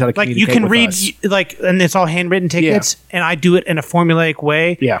he knows how to like communicate you can with read us. and it's all handwritten tickets, and I do it in a formulaic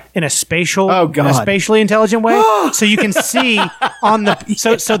way, Yeah. in a spatial, Oh, God. in a spatially intelligent way, so you can see on the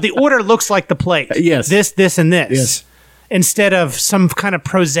so the order looks like the plate. Yes. this, and this. Yes. Instead of some kind of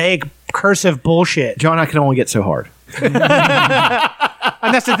prosaic cursive bullshit. John, I can only get so hard. And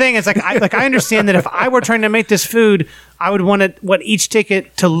that's the thing. It's like I understand that if I were trying to make this food, I would want what each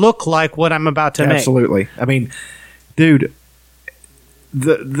ticket to look like what I'm about to make. Absolutely. I mean, dude,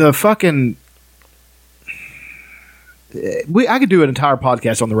 the fucking I could do an entire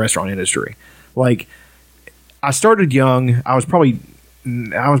podcast on the restaurant industry. Like, I started young. I was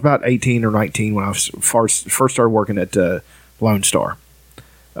about 18 or 19 when I was first started working at Lone Star.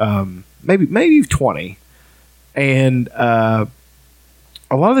 Maybe 20. And a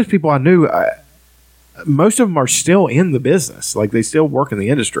lot of those people I knew, most of them are still in the business. Like, they still work in the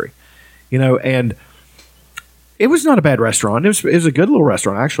industry, and it was not a bad restaurant. It was a good little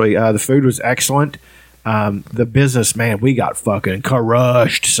restaurant, actually. The food was excellent. The business, man, we got fucking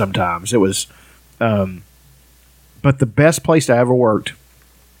crushed sometimes. It was, but the best place I ever worked,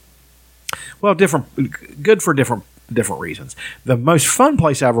 well, good for different reasons. The most fun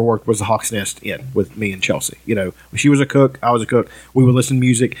place I ever worked was the Hawk's Nest Inn with me and Chelsea. She was a cook, I was a cook. We would listen to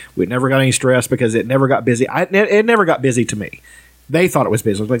music. We never got any stress because it never got busy. It never got busy to me. They thought it was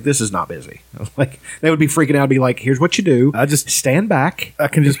busy. I was like, this is not busy. I was like, they would be freaking out and be like, here's what you do. I just stand back. I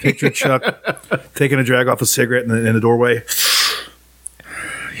can just picture Chuck taking a drag off a cigarette in the doorway.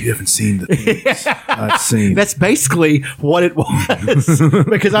 You haven't seen the things I've seen. That's basically what it was.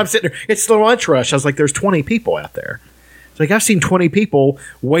 Because I'm sitting there. It's the lunch rush. I was like, there's 20 people out there. It's like, I've seen 20 people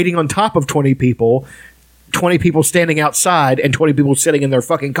waiting on top of 20 people, 20 people standing outside, and 20 people sitting in their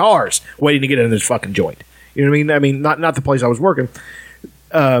fucking cars waiting to get in this fucking joint. You know what I mean? I mean, not the place I was working.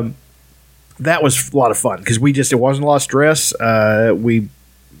 That was a lot of fun because it wasn't a lot of stress. We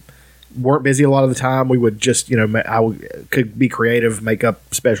weren't busy a lot of the time. We would just, could be creative, make up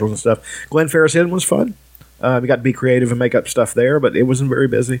specials and stuff. Glen Ferris Inn was fun. We got to be creative and make up stuff there, but it wasn't very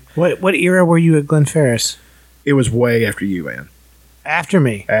busy. What era were you at Glen Ferris? It was way after you, man. After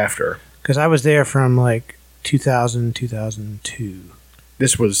me, After. because I was there from like 2000, 2002.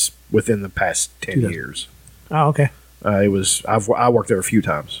 This was within the past 10 2000. years. Oh, okay. I worked there a few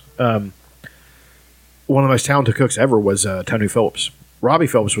times. One of the most talented cooks ever was Tony Phillips. Robbie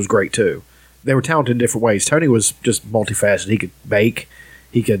Phillips was great too. They were talented in different ways. Tony was just multifaceted. He could bake.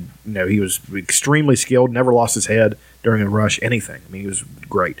 He could, he was extremely skilled. Never lost his head during a rush. Anything. I mean, he was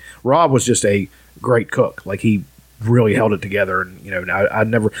great. Rob was just a great cook. Like he really held it together.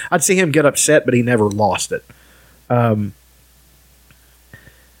 And I'd see him get upset, but he never lost it.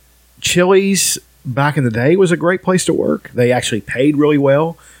 Chili's back in the day was a great place to work. They actually paid really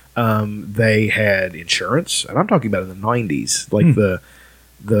well. They had insurance, and I'm talking about in the 90s, like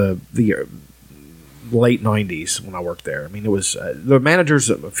the late 90s when I worked there. I mean, it was the managers,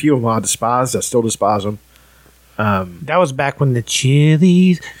 a few of them I despised. I still despise them. That was back when the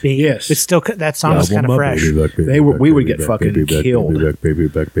Chili's. Yes. It's still, that song was kind of fresh. We would get fucking killed. Baby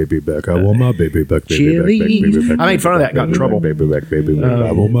back, baby back. I want my baby back, baby back, Chili's. baby back. I made fun of that, got in trouble. Baby back, baby back.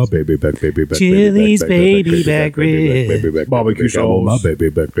 I want my baby back, baby back. Chili's baby back baby ribs. back, Barbecue I want my sauce. baby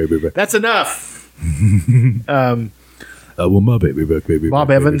back, baby back. That's enough. I want my baby back, baby back. Bob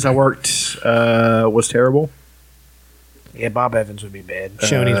Evans, I worked, was terrible. Yeah, Bob Evans would be bad.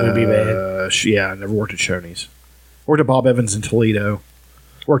 Shoney's would be bad. Yeah, I never worked at Shoney's. Worked at Bob Evans in Toledo.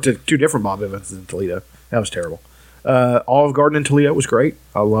 Worked at 2 different Bob Evans in Toledo. That was terrible. Olive Garden in Toledo was great.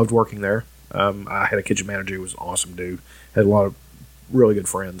 I loved working there. I had a kitchen manager who was an awesome dude. Had a lot of really good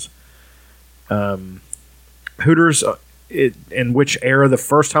friends. Hooters, in which era? The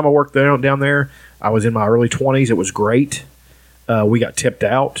first time I worked down there, I was in my early 20s. It was great. We got tipped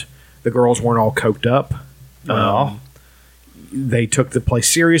out. The girls weren't all coked up. They took the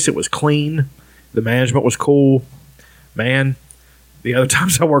place serious. It was clean. The management was cool. Man, the other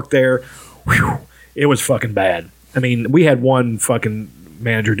times I worked there, whew, it was fucking bad. I mean, we had one fucking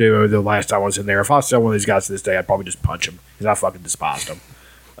manager duo the last time I was in there. If I saw one of these guys to this day, I'd probably just punch him because I fucking despised them.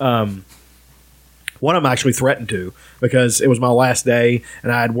 One of them actually threatened to because it was my last day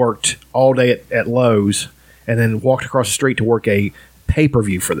and I had worked all day at Lowe's and then walked across the street to work a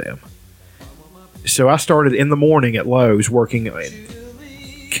pay-per-view for them. So I started in the morning at Lowe's working.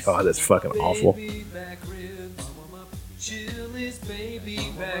 God, that's fucking awful. Chili's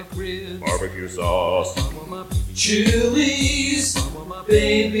baby back ribs. Barbecue sauce. Chili's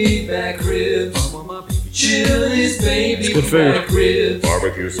baby back ribs. Chili's baby good food. back ribs.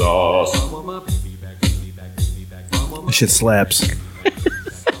 Barbecue sauce. This shit slaps.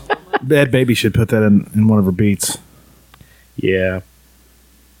 Bad Baby should put that in one of her beats. Yeah.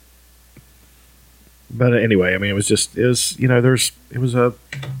 But anyway, I mean, it's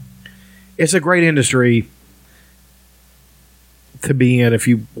a great industry to be in if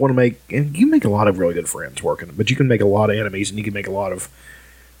you want to make, and you make a lot of really good friends working, but you can make a lot of enemies and you can make a lot of,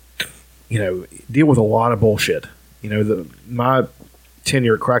 deal with a lot of bullshit. My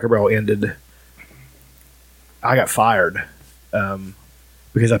tenure at Cracker Barrel ended, I got fired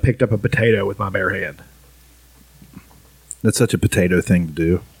because I picked up a potato with my bare hand. That's such a potato thing to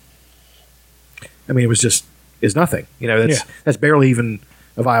do. I mean, it's nothing. That's barely even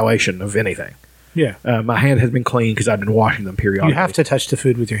a violation of anything. Yeah. My hand has been clean because I've been washing them periodically. You have to touch the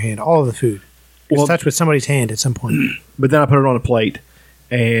food with your hand. All of the food. It's touch with somebody's hand at some point. But then I put it on a plate,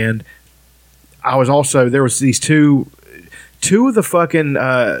 and I was also, there was these two of the fucking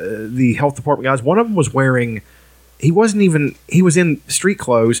the health department guys. One of them was wearing, he was in street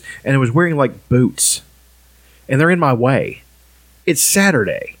clothes and was wearing like boots, and they're in my way. It's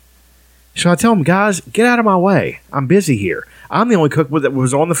Saturday. So I tell them, guys, get out of my way. I'm busy here. I'm the only cook that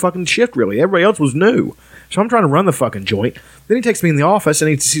was on the fucking shift, really. Everybody else was new. So I'm trying to run the fucking joint. Then he takes me in the office and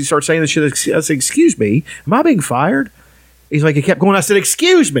he starts saying this shit. I said, excuse me, am I being fired? He's like, he kept going. I said,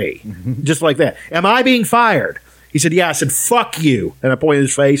 excuse me. Just like that. Am I being fired? He said, yeah. I said, fuck you. And I pointed at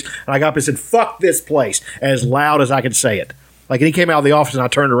his face and I got up and said, fuck this place, as loud as I could say it. Like, and he came out of the office and I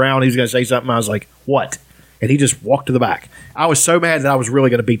turned around. He was going to say something. I was like, what? And he just walked to the back. I was so mad that I was really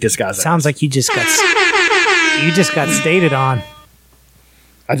going to beat this guy's ass. Sounds like you just got stated on.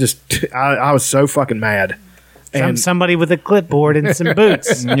 I was so fucking mad. And Somebody with a clipboard and some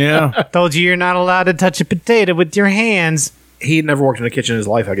boots. Yeah. Told you you're not allowed to touch a potato with your hands. he had never worked in a kitchen in his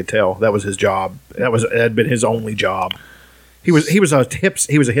life. I could tell that was his job. It had been his only job. He was a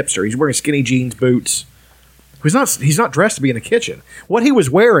hipster. He's wearing skinny jeans, boots. He's not dressed to be in a kitchen. What he was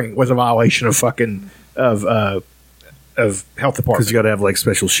wearing was a violation of health department. Because you got to have like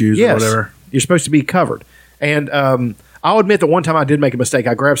special shoes or whatever. You're supposed to be covered. And I'll admit that one time I did make a mistake.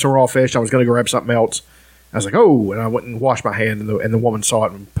 I grabbed some raw fish. I was going to grab something else. I was like, oh, and I went and washed my hand, and the woman saw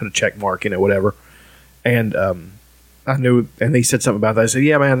it and put a check mark in it, whatever. And I knew, and he said something about that. I said,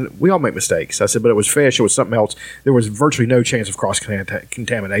 yeah, man, we all make mistakes. I said, but it was fish. It was something else. There was virtually no chance of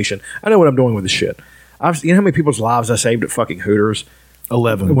cross-contamination. I know what I'm doing with this shit. You know how many people's lives I saved at fucking Hooters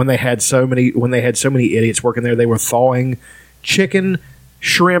 11. when they had so many idiots working there. They were thawing chicken,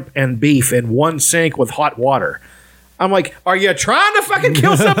 shrimp, and beef in one sink with hot water. I'm like, are you trying to fucking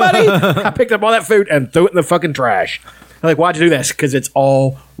kill somebody? I picked up all that food and threw it in the fucking trash. I'm like, why'd you do this? Because it's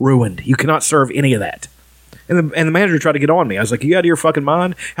all ruined. You cannot serve any of that. And the manager tried to get on me. I was like, you out of your fucking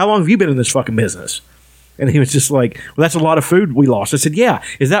mind? How long have you been in this fucking business? And he was just like, well, that's a lot of food we lost. I said, yeah.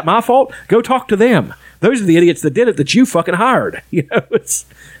 Is that my fault? Go talk to them. Those are the idiots that did it that you fucking hired. You know,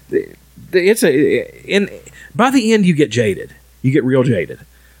 by the end you get jaded. You get real jaded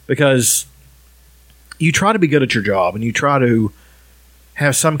because you try to be good at your job and you try to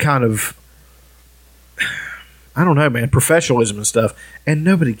have some kind of, I don't know, man, professionalism and stuff, and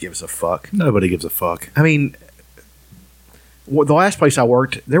nobody gives a fuck. Nobody gives a fuck. I mean, the last place I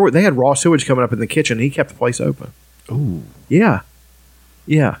worked, they had raw sewage coming up in the kitchen. And he kept the place open. Ooh. Yeah.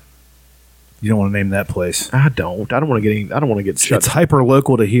 You don't want to name that place. I don't want to get shut. It's hyper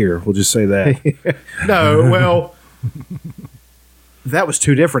local to here. We'll just say that. No, well, that was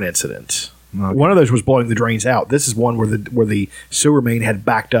two different incidents. Okay. One of those was blowing the drains out. This is one where the sewer main had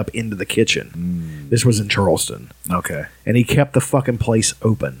backed up into the kitchen. This was in Charleston. Okay. And he kept the fucking place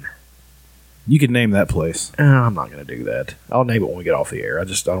open. You could name that place. I'm not going to do that. I'll name it when we get off the air. I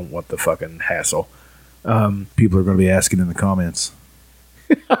don't want the fucking hassle. People are going to be asking in the comments.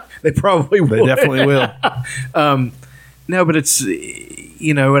 They probably will. They definitely will. No, but it's,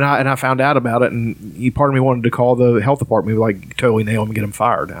 and I found out about it, and part of me wanted to call the health department, like totally nail him and get him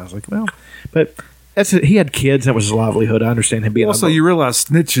fired. And I was like, well, but he had kids. That was his livelihood. I understand him being. Also, you realize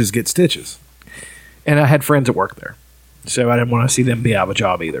snitches get stitches. And I had friends that worked there, so I didn't want to see them be out of a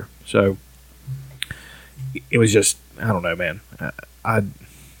job either. So it was just, I don't know, man. I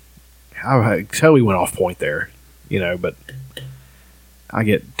totally went off point there, but I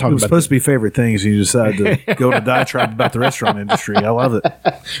get talking It was about supposed to be favorite things, and you decided to go on a diatribe about the restaurant industry. I love it.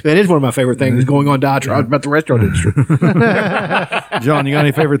 That is one of my favorite things, is going on diatribe about the restaurant industry. John, you got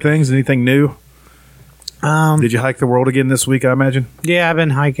any favorite things? Anything new? Did you hike the world again this week, I imagine? Yeah, I've been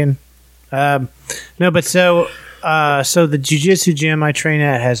hiking. No, but so the jiu-jitsu gym I train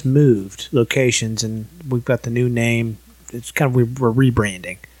at has moved locations, and we've got the new name. It's kind of, we're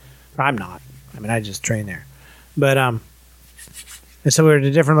rebranding. I'm not. I mean, I just train there. But and so we're at a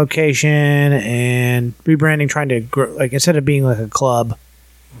different location and rebranding, trying to grow, like, instead of being like a club,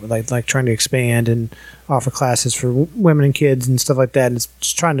 like trying to expand and offer classes for women and kids and stuff like that. And it's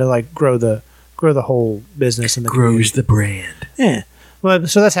just trying to like grow the whole business and the Grows community. the brand. Yeah. Well,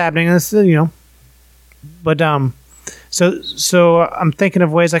 so that's happening. That's, but so I'm thinking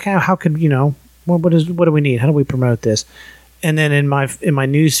of ways like how could what do we need? How do we promote this? And then in my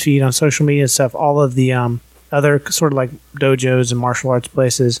news feed on social media and stuff, all of the other sort of like dojos and martial arts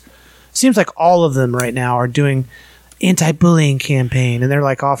places, seems like all of them right now are doing anti-bullying campaign, and they're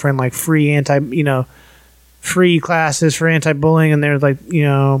like offering like free free classes for anti-bullying, and they're like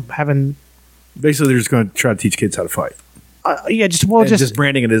having Basically, they're just going to try to teach kids how to fight. just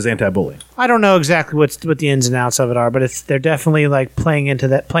branding it as anti-bullying. I don't know exactly what the ins and outs of it are, but they're definitely like playing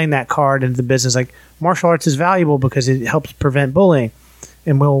that card into the business. Like, martial arts is valuable because it helps prevent bullying,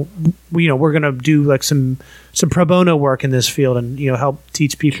 and we're going to do like some pro bono work in this field and help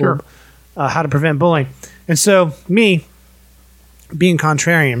teach people how to prevent bullying. And so, me being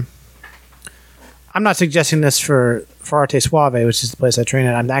contrarian, I'm not suggesting this for Arte Suave, which is the place I train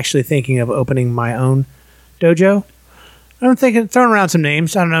at. I'm actually thinking of opening my own dojo. I'm throwing around some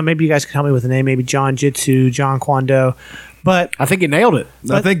names. I don't know. Maybe you guys can help me with a name. Maybe John Jitsu, John Kwando. But I think you nailed it.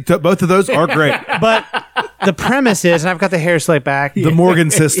 I think both of those are great. But the premise is, and I've got the hair slicked back. The Morgan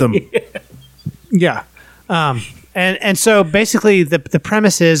system. Yeah. And so basically the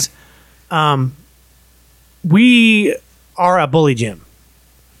premise is, we are a bully gym.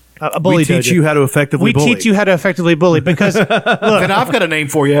 A bully We teach dojo. you how to effectively bully. We teach you how to effectively bully because look, Then I've got a name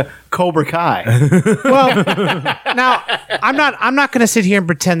for you, Cobra Kai. well, now I'm not going to sit here and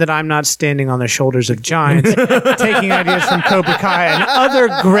pretend that I'm not standing on the shoulders of giants, taking ideas from Cobra Kai and other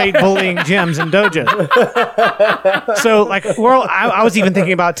great bullying gyms and dojos. So, like, I was even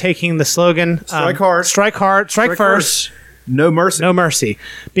thinking about taking the slogan Strike hard. strike hard, strike first, No mercy. no mercy,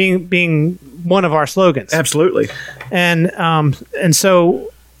 being one of our slogans. Absolutely. And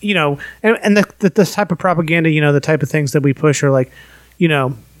so, and the type of propaganda, the type of things that we push are like,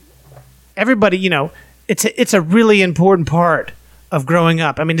 everybody, it's a really important part of growing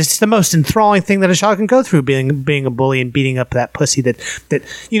up. I mean, it's the most enthralling thing that a child can go through, being a bully and beating up that pussy that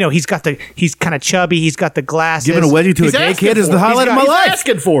he's kind of chubby, he's got the glasses. Giving a wedgie to a gay kid is the highlight of my life.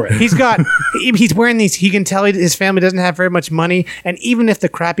 Asking for it. He's wearing these. He can tell his family doesn't have very much money, and even if the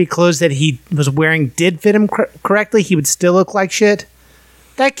crappy clothes that he was wearing did fit him correctly, he would still look like shit.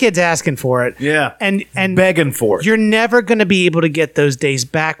 That kid's asking for it. Yeah. And begging for it. You're never going to be able to get those days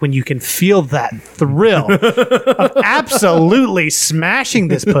back when you can feel that thrill of absolutely smashing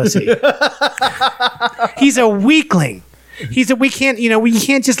this pussy. He's a weakling. We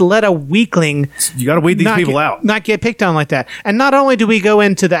can't just let a weakling. You got to weed these people out. Not get picked on like that. And not only do we go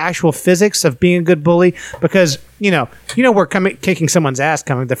into the actual physics of being a good bully, because where kicking someone's ass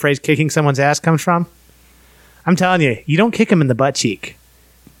the phrase "kicking someone's ass" comes from. I'm telling you, you don't kick them in the butt cheek.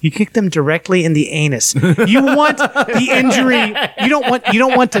 You kick them directly in the anus. You want the injury. You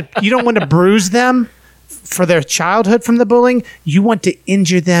don't want to bruise them for their childhood from the bullying. You want to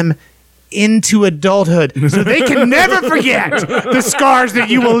injure them into adulthood so they can never forget the scars that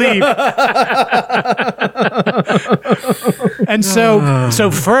you will leave. And so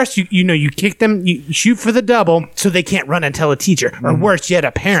first you kick them, you shoot for the double so they can't run and tell a teacher, or worse yet,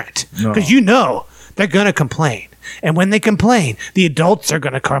 a parent, because they're gonna complain. And when they complain, the adults are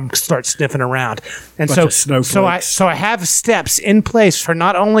going to come start sniffing around. And so I have steps in place for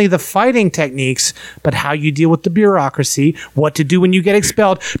not only the fighting techniques, but how you deal with the bureaucracy, what to do when you get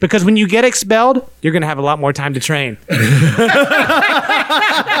expelled. Because when you get expelled, you're going to have a lot more time to train. And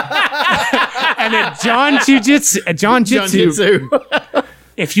at John Jitsu,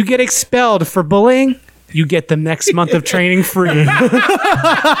 if you get expelled for bullying, you get the next month of training free.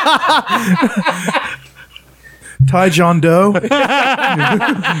 Tai John Doe.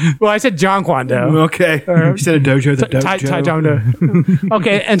 Well, I said John Quan Do. Okay. You said a dojo, the dojo. Tai John Do.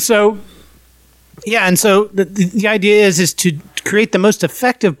 Okay, and so the idea is to create the most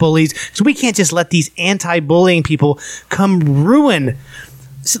effective bullies. So we can't just let these anti-bullying people come ruin.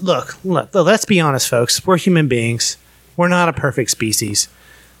 So look, let's be honest, folks. We're human beings. We're not a perfect species.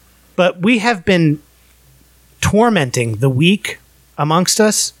 But we have been tormenting the weak amongst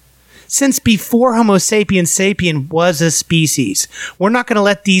us since before Homo sapiens sapien was a species. We're not going to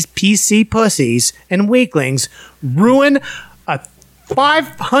let these PC pussies and weaklings ruin a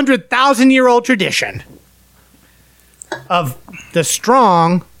 500,000-year-old tradition of the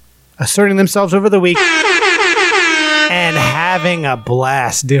strong asserting themselves over the weak and having a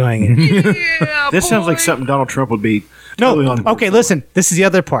blast doing it. This sounds like something Donald Trump would be. No, totally on board okay, for. listen. This is the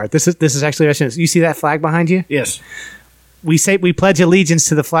other part. This is actually you see that flag behind you? Yes. We say we pledge allegiance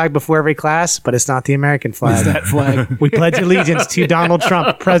to the flag before every class, but it's not the American flag. It's that flag. We pledge allegiance to Donald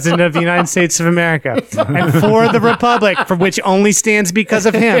Trump, President of the United States of America, and for the republic for which only stands because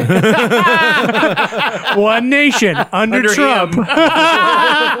of him. One nation under Trump.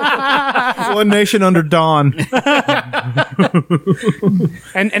 One nation under Don.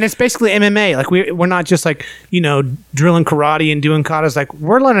 And it's basically MMA. Like we're not just like, drilling karate and doing katas. Like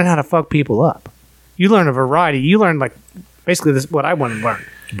we're learning how to fuck people up. You learn a variety. You learn basically this is what I want to learn.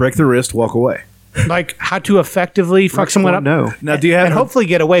 Break the wrist, walk away. Like how to effectively fuck someone up. No. Now, do you have? And hopefully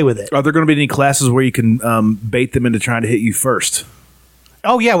get away with it. Are there going to be any classes where you can bait them into trying to hit you first?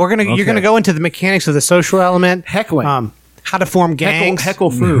 Oh yeah, you're gonna go into the mechanics of the social element, Heckling. how to form gangs,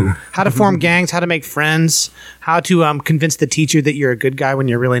 Heckle foo. how to form gangs, how to make friends, how to convince the teacher that you're a good guy when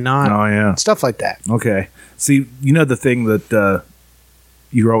you're really not. Oh yeah, stuff like that. Okay. See, the thing that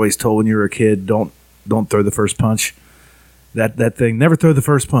you were always told when you were a kid: don't throw the first punch. That thing, never throw the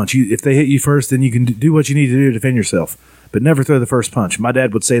first punch. If they hit you first, then you can do what you need to do to defend yourself. But never throw the first punch. My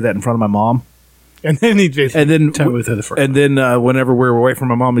dad would say that in front of my mom. And then Totally throw the first. And then whenever we were away from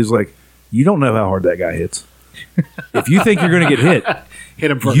my mom, he's like, "You don't know how hard that guy hits. If you think you're going to get hit, hit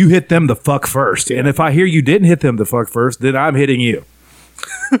him first. You hit them the fuck first. And if I hear you didn't hit them the fuck first, then I'm hitting you."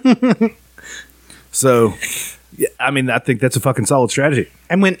 So, yeah, I mean, I think that's a fucking solid strategy.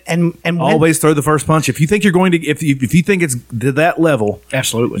 And when always throw the first punch. If you think you're going to, if you think it's to that level,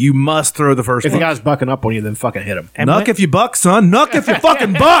 absolutely, you must throw the first If punch. the guy's bucking up on you, then fucking hit him. Nuck if you buck, son. Nuck if you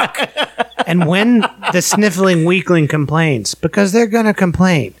fucking buck. And when the sniffling weakling complains, because they're going to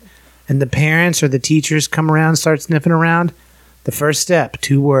complain, and the parents or the teachers come around and start sniffing around, the first step,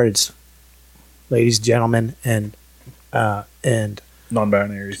 2 words, ladies, gentlemen, and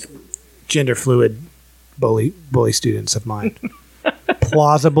non-binaries, gender fluid bully students of mine.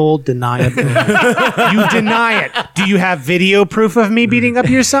 Plausible deniability. You deny it. Do you have video proof of me beating up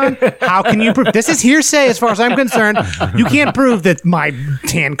your son? How can you prove? This is hearsay as far as I'm concerned. You can't prove that my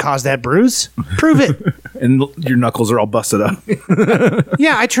tan caused that bruise. Prove it. And your knuckles are all busted up.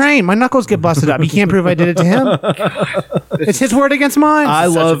 Yeah, I train. My knuckles get busted up. You can't prove I did it to him. It's his word against mine. I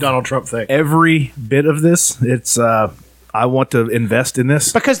Such love a Donald Trump thing. every bit of this. It's I want to invest in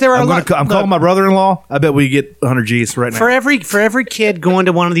this Because there are I'm, a lot- I'm calling my brother-in-law. I bet we get 100 G's right now. For every kid going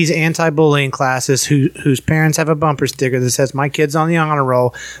to one of these anti-bullying classes whose parents have a bumper sticker that says "My kid's on the honor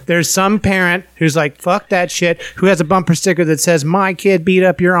roll," there's some parent who's like "fuck that shit" who has a bumper sticker that says "My kid beat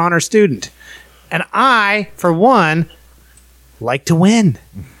up your honor student." And I, for one, like to win.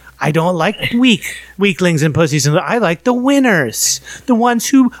 I don't like weaklings and pussies. I like the winners, the ones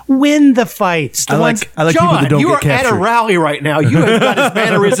who win the fights. The ones. I like people John, that don't you get are at captured. a rally right now. You have got his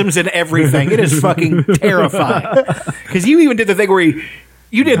mannerisms and everything. It is fucking terrifying. Because you even did the thing where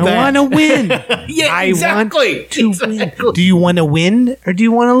you did I that. want to win. Yeah, I exactly. want to win. Do you want to win or do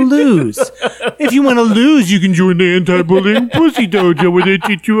you want to lose? If you want to lose, you can join the anti-bullying pussy dojo where they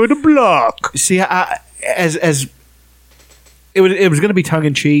teach you how to block. See, as it was going to be tongue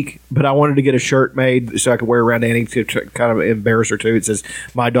in cheek, but I wanted to get a shirt made so I could wear around Annie to kind of embarrass her too. It says,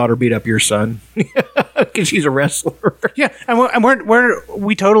 "My daughter beat up your son," because she's a wrestler. Yeah, and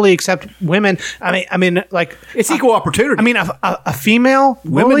we totally accept women. I mean, like It's equal opportunity. I mean, a female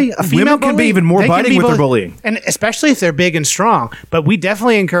bully, a female women can be bully, even more they can biting be with their bully- bullying. and especially if they're big and strong. But we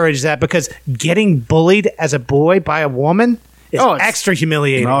definitely encourage that because getting bullied as a boy by a woman is Oh, it's- extra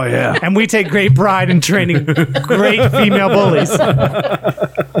humiliating. Oh, yeah. and we take great pride in training great female bullies.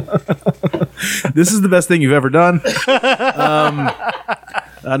 This is the best thing you've ever done.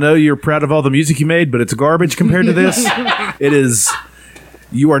 I know you're proud of all the music you made, but it's garbage compared to this. It is.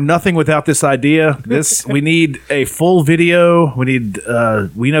 You are nothing without this idea. We need a full video. We need.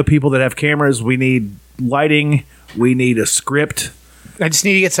 We know people that have cameras. We need lighting. We need a script. I just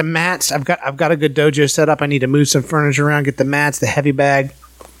need to get some mats. I've got a good dojo set up. I need to move some furniture around, get the mats, the heavy bag.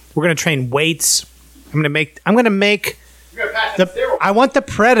 We're gonna train weights. I'm gonna make. I want the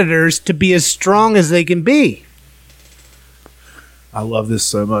predators to be as strong as they can be. I love this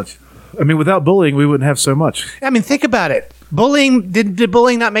so much. I mean, without bullying, we wouldn't have so much. I mean, think about it. Bullying did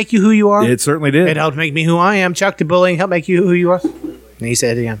bullying not make you who you are? It certainly did. It helped make me who I am. Chuck, did bullying help make you who you are? And he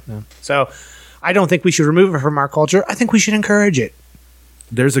said, "Yeah." No. So, I don't think we should remove it from our culture. I think we should encourage it.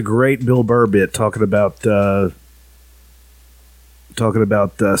 There's a great Bill Burr bit talking about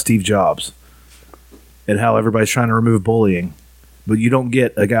Steve Jobs and how everybody's trying to remove bullying, but you don't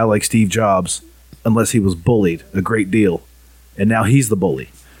get a guy like Steve Jobs unless he was bullied a great deal, and now he's the bully,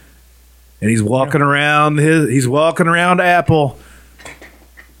 and he's walking around Apple,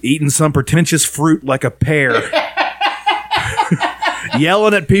 eating some pretentious fruit like a pear,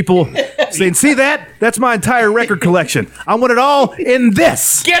 yelling at people. Saying, "See that? That's my entire record collection. I want it all in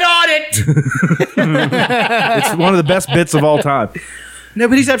this." get on it. It's one of the best bits of all time. No,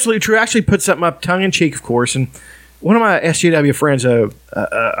 but he's absolutely true. I actually put something up tongue in cheek, of course, and one of my SJW friends,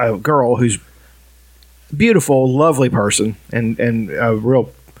 a girl who's beautiful, lovely person, and a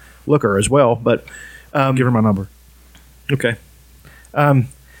real looker as well. But Give her my number. okay,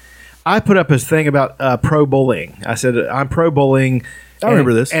 I put up his thing about pro bullying. I said I'm pro bullying. I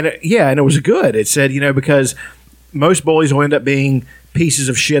remember this. and it was good. It said because most bullies will end up being pieces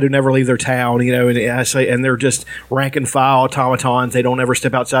of shit who never leave their town, and I say, and they're just rank and file automatons. They don't ever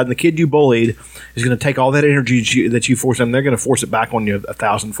step outside. And the kid you bullied is going to take all that energy that you force them. They're going to force it back on you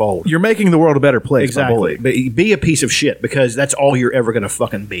 1,000-fold. You're making the world a better place. by Exactly. bullying. But be a piece of shit because that's all you're ever going to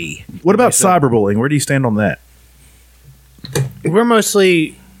fucking be. What about cyberbullying? Where do you stand on that? We're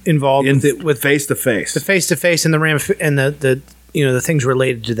mostly involved with face to face. the face-to-face and the the things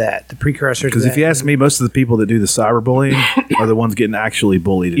related to that, the precursor to Because that. if you ask me, most of the people that do the cyberbullying are the ones getting actually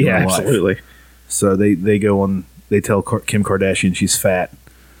bullied in real life. So they go on. They tell Kim Kardashian she's fat.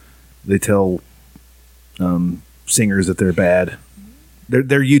 They tell singers that they're bad.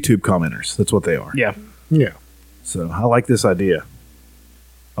 They're YouTube commenters. That's what they are. Yeah. Yeah. So I like this idea.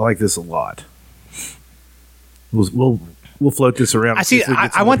 I like this a lot. We'll float this around. I see.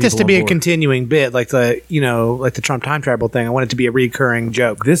 I want this to be a continuing bit, like the Trump time travel thing. I want it to be a recurring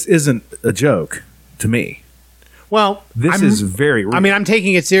joke. This isn't a joke to me. Well, This is very real. I mean, I'm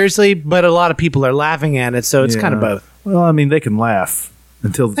taking it seriously, but a lot of people are laughing at it, so it's kind of Yeah. both. Well, I mean, they can laugh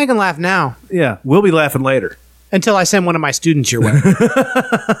until They can laugh now we'll be laughing later. until I send one of my students your way.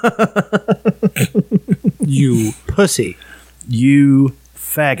 You pussy. You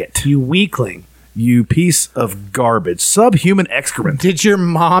faggot. You weakling. You piece of garbage. Subhuman excrement. Did your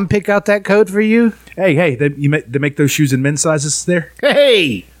mom pick out that coat for you? Hey, they make those shoes in men's sizes there?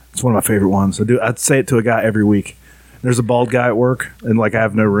 Hey! It's one of my favorite ones. I'd say it to a guy every week. There's a bald guy at work, and I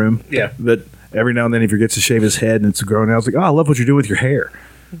have no room. Yeah. But every now and then he forgets to shave his head, and it's growing out. I was like, "Oh, I love what you're doing with your hair."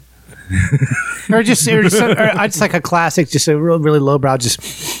 or just or just like a classic, just a really lowbrow.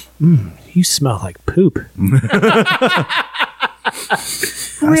 Just you smell like poop.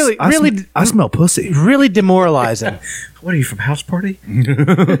 Really, I smell pussy. really demoralizing. What are you from House Party?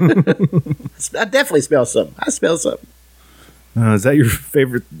 I definitely smell something. I smell something. Is that your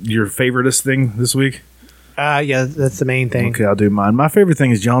favoriteest thing this week? Yeah, that's the main thing. Okay, I'll do mine. My favorite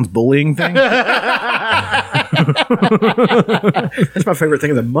thing is John's bullying thing. That's my favorite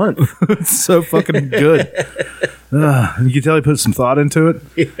thing of the month. It's so fucking good. You can tell he put some thought into it.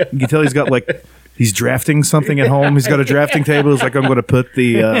 You can tell he's got he's drafting something at home. He's got a drafting table. He's like, I'm going to put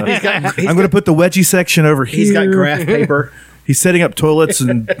the I'm going to put the wedgie section over here. He's got graph paper. He's setting up toilets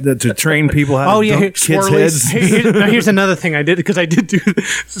and to train people how to dunk kids' heads. Here's another thing I did, because I did do.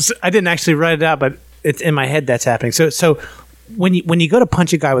 I didn't actually write it out, but it's in my head that's happening. So when you go to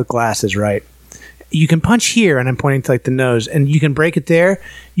punch a guy with glasses, right? You can punch here, and I'm pointing to the nose, and you can break it there.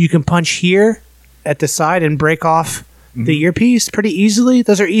 You can punch here at the side and break off the earpiece pretty easily.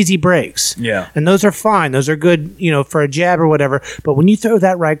 Those are easy breaks. Yeah. And those are fine. Those are good, for a jab or whatever. But when you throw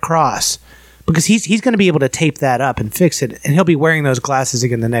that right cross, because he's going to be able to tape that up and fix it, and he'll be wearing those glasses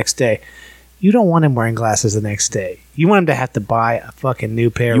again the next day. You don't want him wearing glasses the next day. You want him to have to buy a fucking new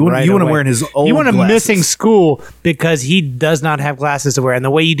pair. You want right him away. wearing his old You want him glasses. missing school because he does not have glasses to wear. And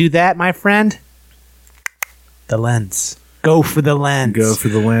the way you do that, my friend, the lens. Go for the lens. Go for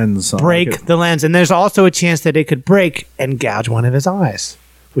the lens. Break the lens. And there's also a chance that it could break and gouge one of his eyes,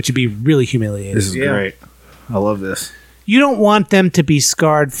 which would be really humiliating. This is great. I love this. You don't want them to be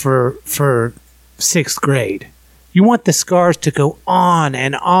scarred for 6th grade. You want the scars to go on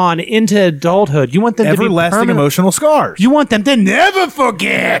and on into adulthood. You want them to be Everlasting permanent. emotional scars. You want them to never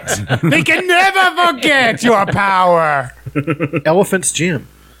forget. They can never forget your power. Elephant's Gym.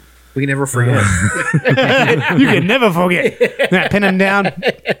 We can never forget. You can never forget. And I pin them down.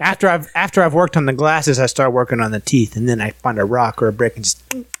 After I've worked on the glasses, I start working on the teeth, and then I find a rock or a brick and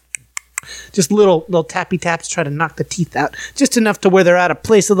just little tappy taps, try to knock the teeth out just enough to where they're out of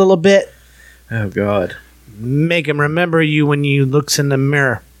place a little bit. Oh God. Make him remember you when you looks in the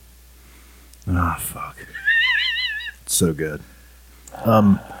mirror. Oh, fuck. It's so good.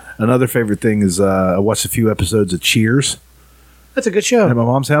 Another favorite thing is I watched a few episodes of Cheers That's a good show. at my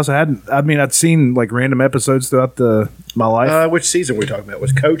mom's house. I'd seen random episodes throughout my life. Which season were we talking about?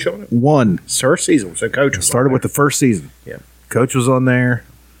 Was Coach on it? One. First season. So Coach was Started on with the first season. Yeah. Coach was on there.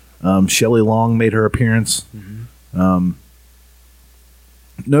 Shelley Long made her appearance. No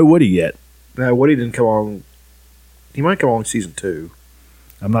Woody yet. No, Woody didn't come on. He might come on season 2.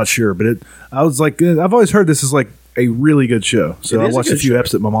 I'm not sure, but I was like, I've always heard this is a really good show. So It I is a watched a good few show.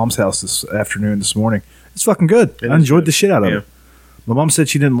 episodes at my mom's house this morning. It's fucking good. It I is enjoyed good. the shit out of Yeah. it. My mom said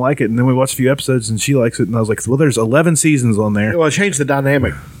she didn't like it, and then we watched a few episodes, and she likes it, and I was like, well, there's 11 seasons on there. Well, it changed the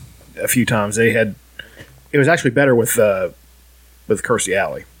dynamic a few times. It was actually better with Kirstie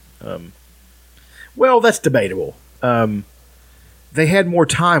Alley. Well, that's debatable. They had more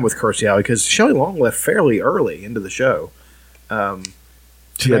time with Kirstie Alley because Shelley Long left fairly early into the show.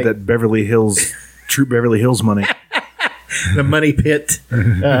 She had that Beverly Hills, Troop Beverly Hills money. The Money Pit.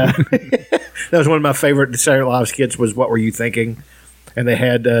 That was one of my favorite Saturday Night Live skits. Was What Were You Thinking? And they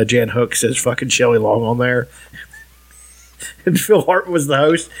had Jan Hooks as fucking Shelley Long on there, and Phil Hartman was the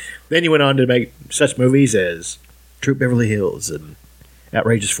host. Then you went on to make such movies as Troop Beverly Hills and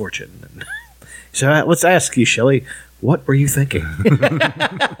Outrageous Fortune. And so let's ask you, Shelley, what were you thinking?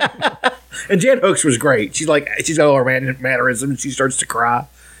 And Jan Hooks was great. She's got all her mannerisms. She starts to cry,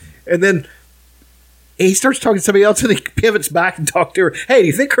 and then he starts talking to somebody else, and he pivots back and talks to her. Hey, do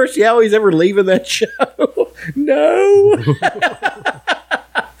you think Kirstie Alley's ever leaving that show? No.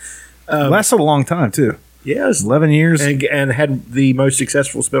 Lasted a long time, too. Yes. 11 years. And had the most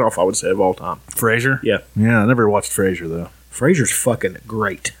successful spinoff, I would say, of all time. Frasier? Yeah. Yeah, I never watched Frasier, though. Frasier's fucking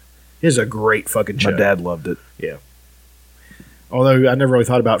great. It is a great fucking show. My dad loved it. Yeah. Although I never really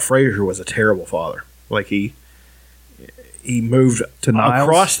thought about Frasier was a terrible father. Like he moved To Niles?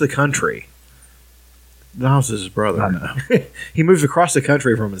 across the country. Niles is his brother. I know. He moved across the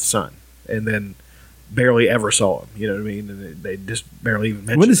country from his son, and then barely ever saw him. You know what I mean? And they just barely even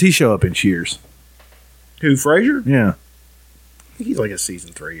mentioned. When does he show up in Cheers? Who, Frasier? Yeah. I think he's like a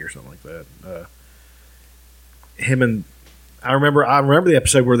season 3 or something like that. Him and I remember the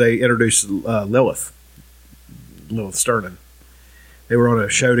episode where they introduced Lilith Sternin. They were on a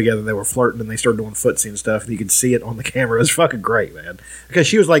show together, and they were flirting, and they started doing footsie and stuff, and you could see it on the camera. It was fucking great, man. Because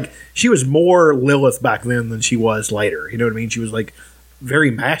she was more Lilith back then than she was later. You know what I mean? She was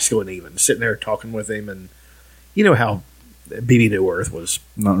very masculine, even sitting there talking with him, and you know how BB Newirth was.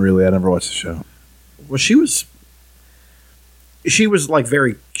 Not really. I never watched the show. Well, she was she was like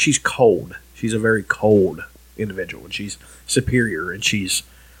she's cold. She's a very cold individual, and she's superior, and she's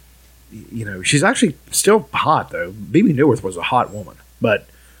she's actually still hot though. Bebe Neuwirth was a hot woman, but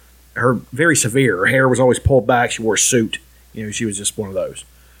her very severe. Her hair was always pulled back. She wore a suit. She was just one of those.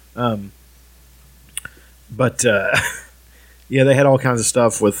 But yeah, they had all kinds of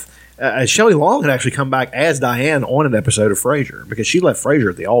stuff with. Shelley Long had actually come back as Diane on an episode of Frasier because she left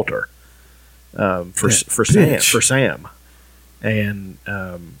Frasier at the altar for Sam, and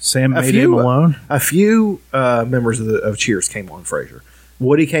Sam made him alone. A few members of Cheers came on Frasier.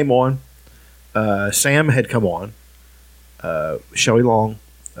 Woody came on. Sam had come on. Shelley Long.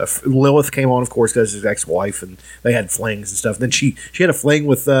 Lilith came on, of course, because his ex-wife, and they had flings and stuff. Then she had a fling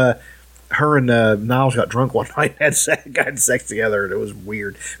with her and Niles got drunk one night and had sex together, and it was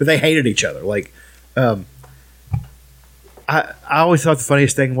weird. But they hated each other. Like, I always thought the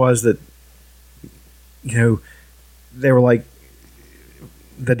funniest thing was that, they were like,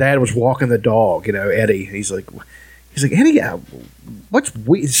 the dad was walking the dog, Eddie. He's like, Eddie,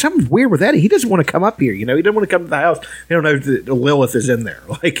 something's weird with Eddie. He doesn't want to come up here. He doesn't want to come to the house. They don't know that Lilith is in there.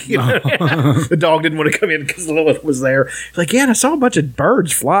 Like, the dog didn't want to come in because Lilith was there. He's like, yeah, and I saw a bunch of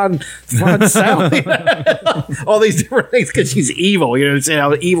birds flying south. All these different things because she's evil. Saying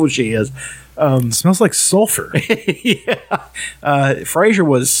how evil she is. It smells like sulfur. Yeah. Frasier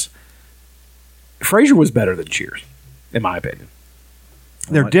was better than Cheers, in my opinion.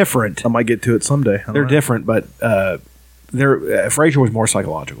 They're different. I might get to it someday. They're different, but Frasier was more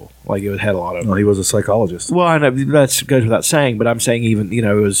psychological. Like it had a lot of. Well, he was a psychologist. Well, I know that goes without saying, but I'm saying even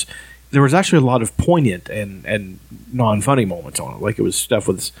there was actually a lot of poignant and non-funny moments on it. Like it was stuff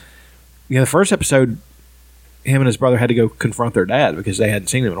with the first episode, him and his brother had to go confront their dad because they hadn't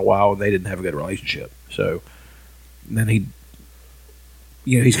seen him in a while and they didn't have a good relationship. So then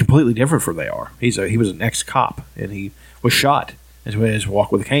he's completely different from they are. He was an ex-cop and he was shot. As well as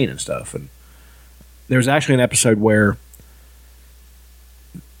walk with a cane and stuff. And there was actually an episode where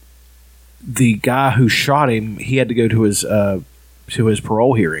the guy who shot him, he had to go to his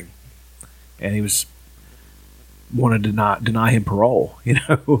parole hearing, and he wanted to not deny him parole,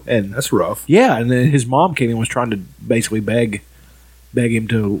 and that's rough. Yeah, and then his mom came in and was trying to basically beg him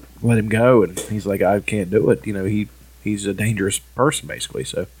to let him go, and he's like, I can't do it. He's a dangerous person, basically.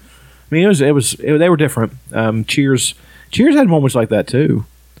 So, I mean, they were different. Cheers had moments like that too.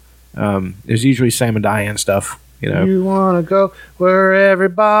 There's usually Sam and Diane stuff, You want to go where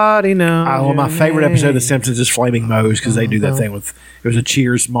everybody knows. Well, my favorite episode of The Simpsons is Flaming Moe's because they do that thing with. It was a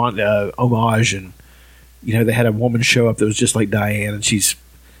Cheers homage, and they had a woman show up that was just like Diane, and she's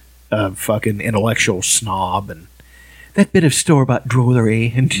a fucking intellectual snob, and that bit of store-bought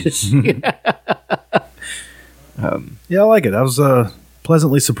drollery, and just. Yeah, I like it. I was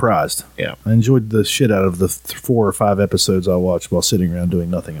pleasantly surprised. Yeah. I enjoyed the shit out of the 4 or 5 episodes I watched while sitting around doing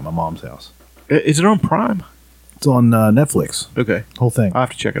nothing at my mom's house. Is it on Prime? It's on Netflix. Okay. Whole thing. I'll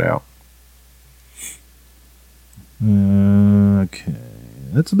have to check it out. Okay.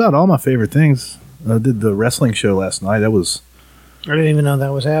 That's about all my favorite things. I did the wrestling show last night. I didn't even know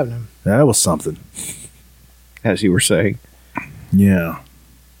that was happening. That was something. As you were saying. Yeah.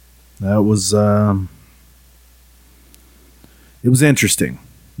 That was... It was interesting.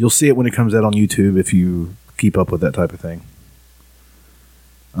 You'll see it when it comes out on YouTube if you keep up with that type of thing.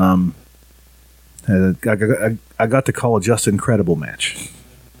 I got to call a Just Incredible match.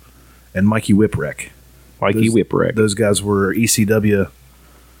 And Mikey Whipwreck. Whipwreck. Those guys were ECW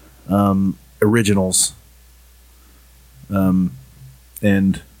originals.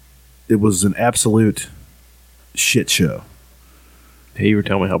 And it was an absolute shit show. Hey, you were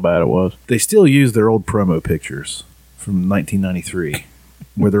telling me how bad it was. They still use their old promo pictures from 1993,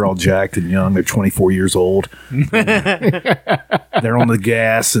 where they're all jacked and young. They're 24 years old. They're on the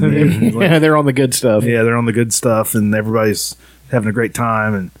gas, and they're on the good stuff. Yeah, they're on the good stuff, and everybody's having a great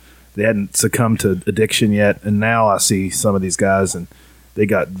time, and they hadn't succumbed to addiction yet. And now I see some of these guys, and they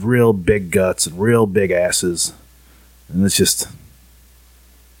got real big guts and real big asses, and it's just.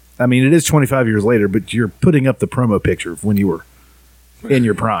 I mean, it is 25 years later, but you're putting up the promo picture of when you were in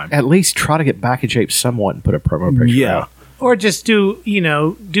your prime. At least try to get back in shape somewhat and put a promo picture out. Or just do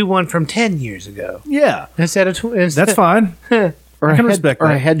one from 10 years ago. Yeah. Instead of... That's fine. Or I can respect or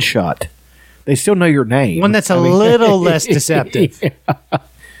that. a headshot. They still know your name. One that's a little less deceptive.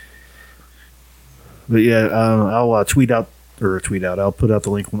 But yeah, I'll tweet out. I'll put out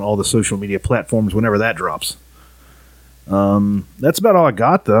the link on all the social media platforms whenever that drops. That's about all I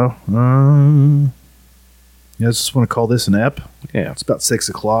got, though. I just want to call this an ep. Yeah. It's about 6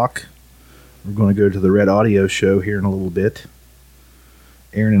 o'clock. We're going to go to the Red Audio show here in a little bit.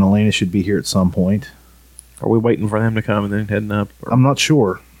 Aaron and Elena should be here at some point. Are we waiting for them to come and then heading up? Or? I'm not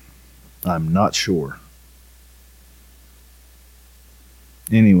sure.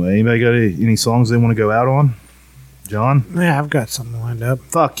 Anyway, anybody got any songs they want to go out on? John? Yeah, I've got something lined up.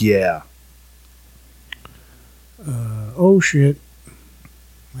 Fuck yeah. Oh shit!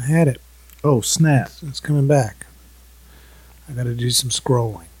 I had it. Oh, snap. It's coming back. I got to do some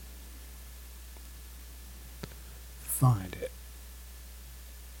scrolling. Find it.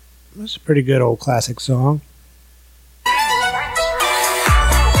 It's a pretty good old classic song.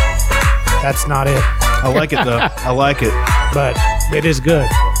 That's not it, I like it, though. I like it. but it is good.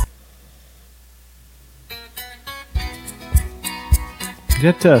 Is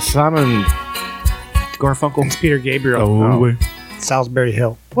that Simon Garfunkel? It's Peter Gabriel. Oh. Salisbury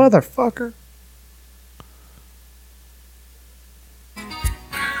Hill. Motherfucker.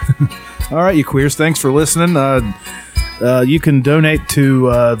 All right, you queers. Thanks for listening. You can donate to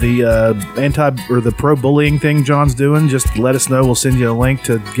the pro-bullying thing John's doing. Just let us know. We'll send you a link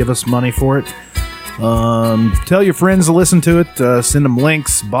to give us money for it. Tell your friends to listen to it. Send them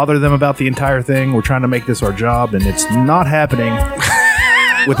links. Bother them about the entire thing. We're trying to make this our job, and it's not happening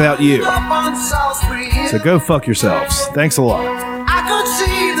without you. So go fuck yourselves. Thanks a lot. I could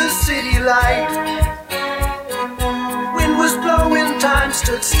see the city light. Wind was blowing, time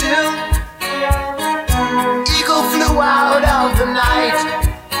stood still. Eagle flew out of the night.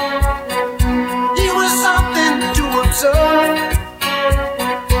 He was something to observe.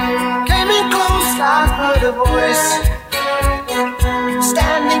 Came in close, I heard a voice.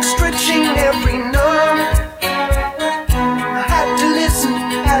 Standing, stretching every nerve. I had to listen,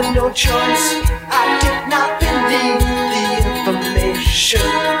 had no choice. I did not believe the information.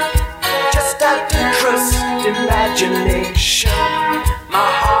 Just had to trust imagination.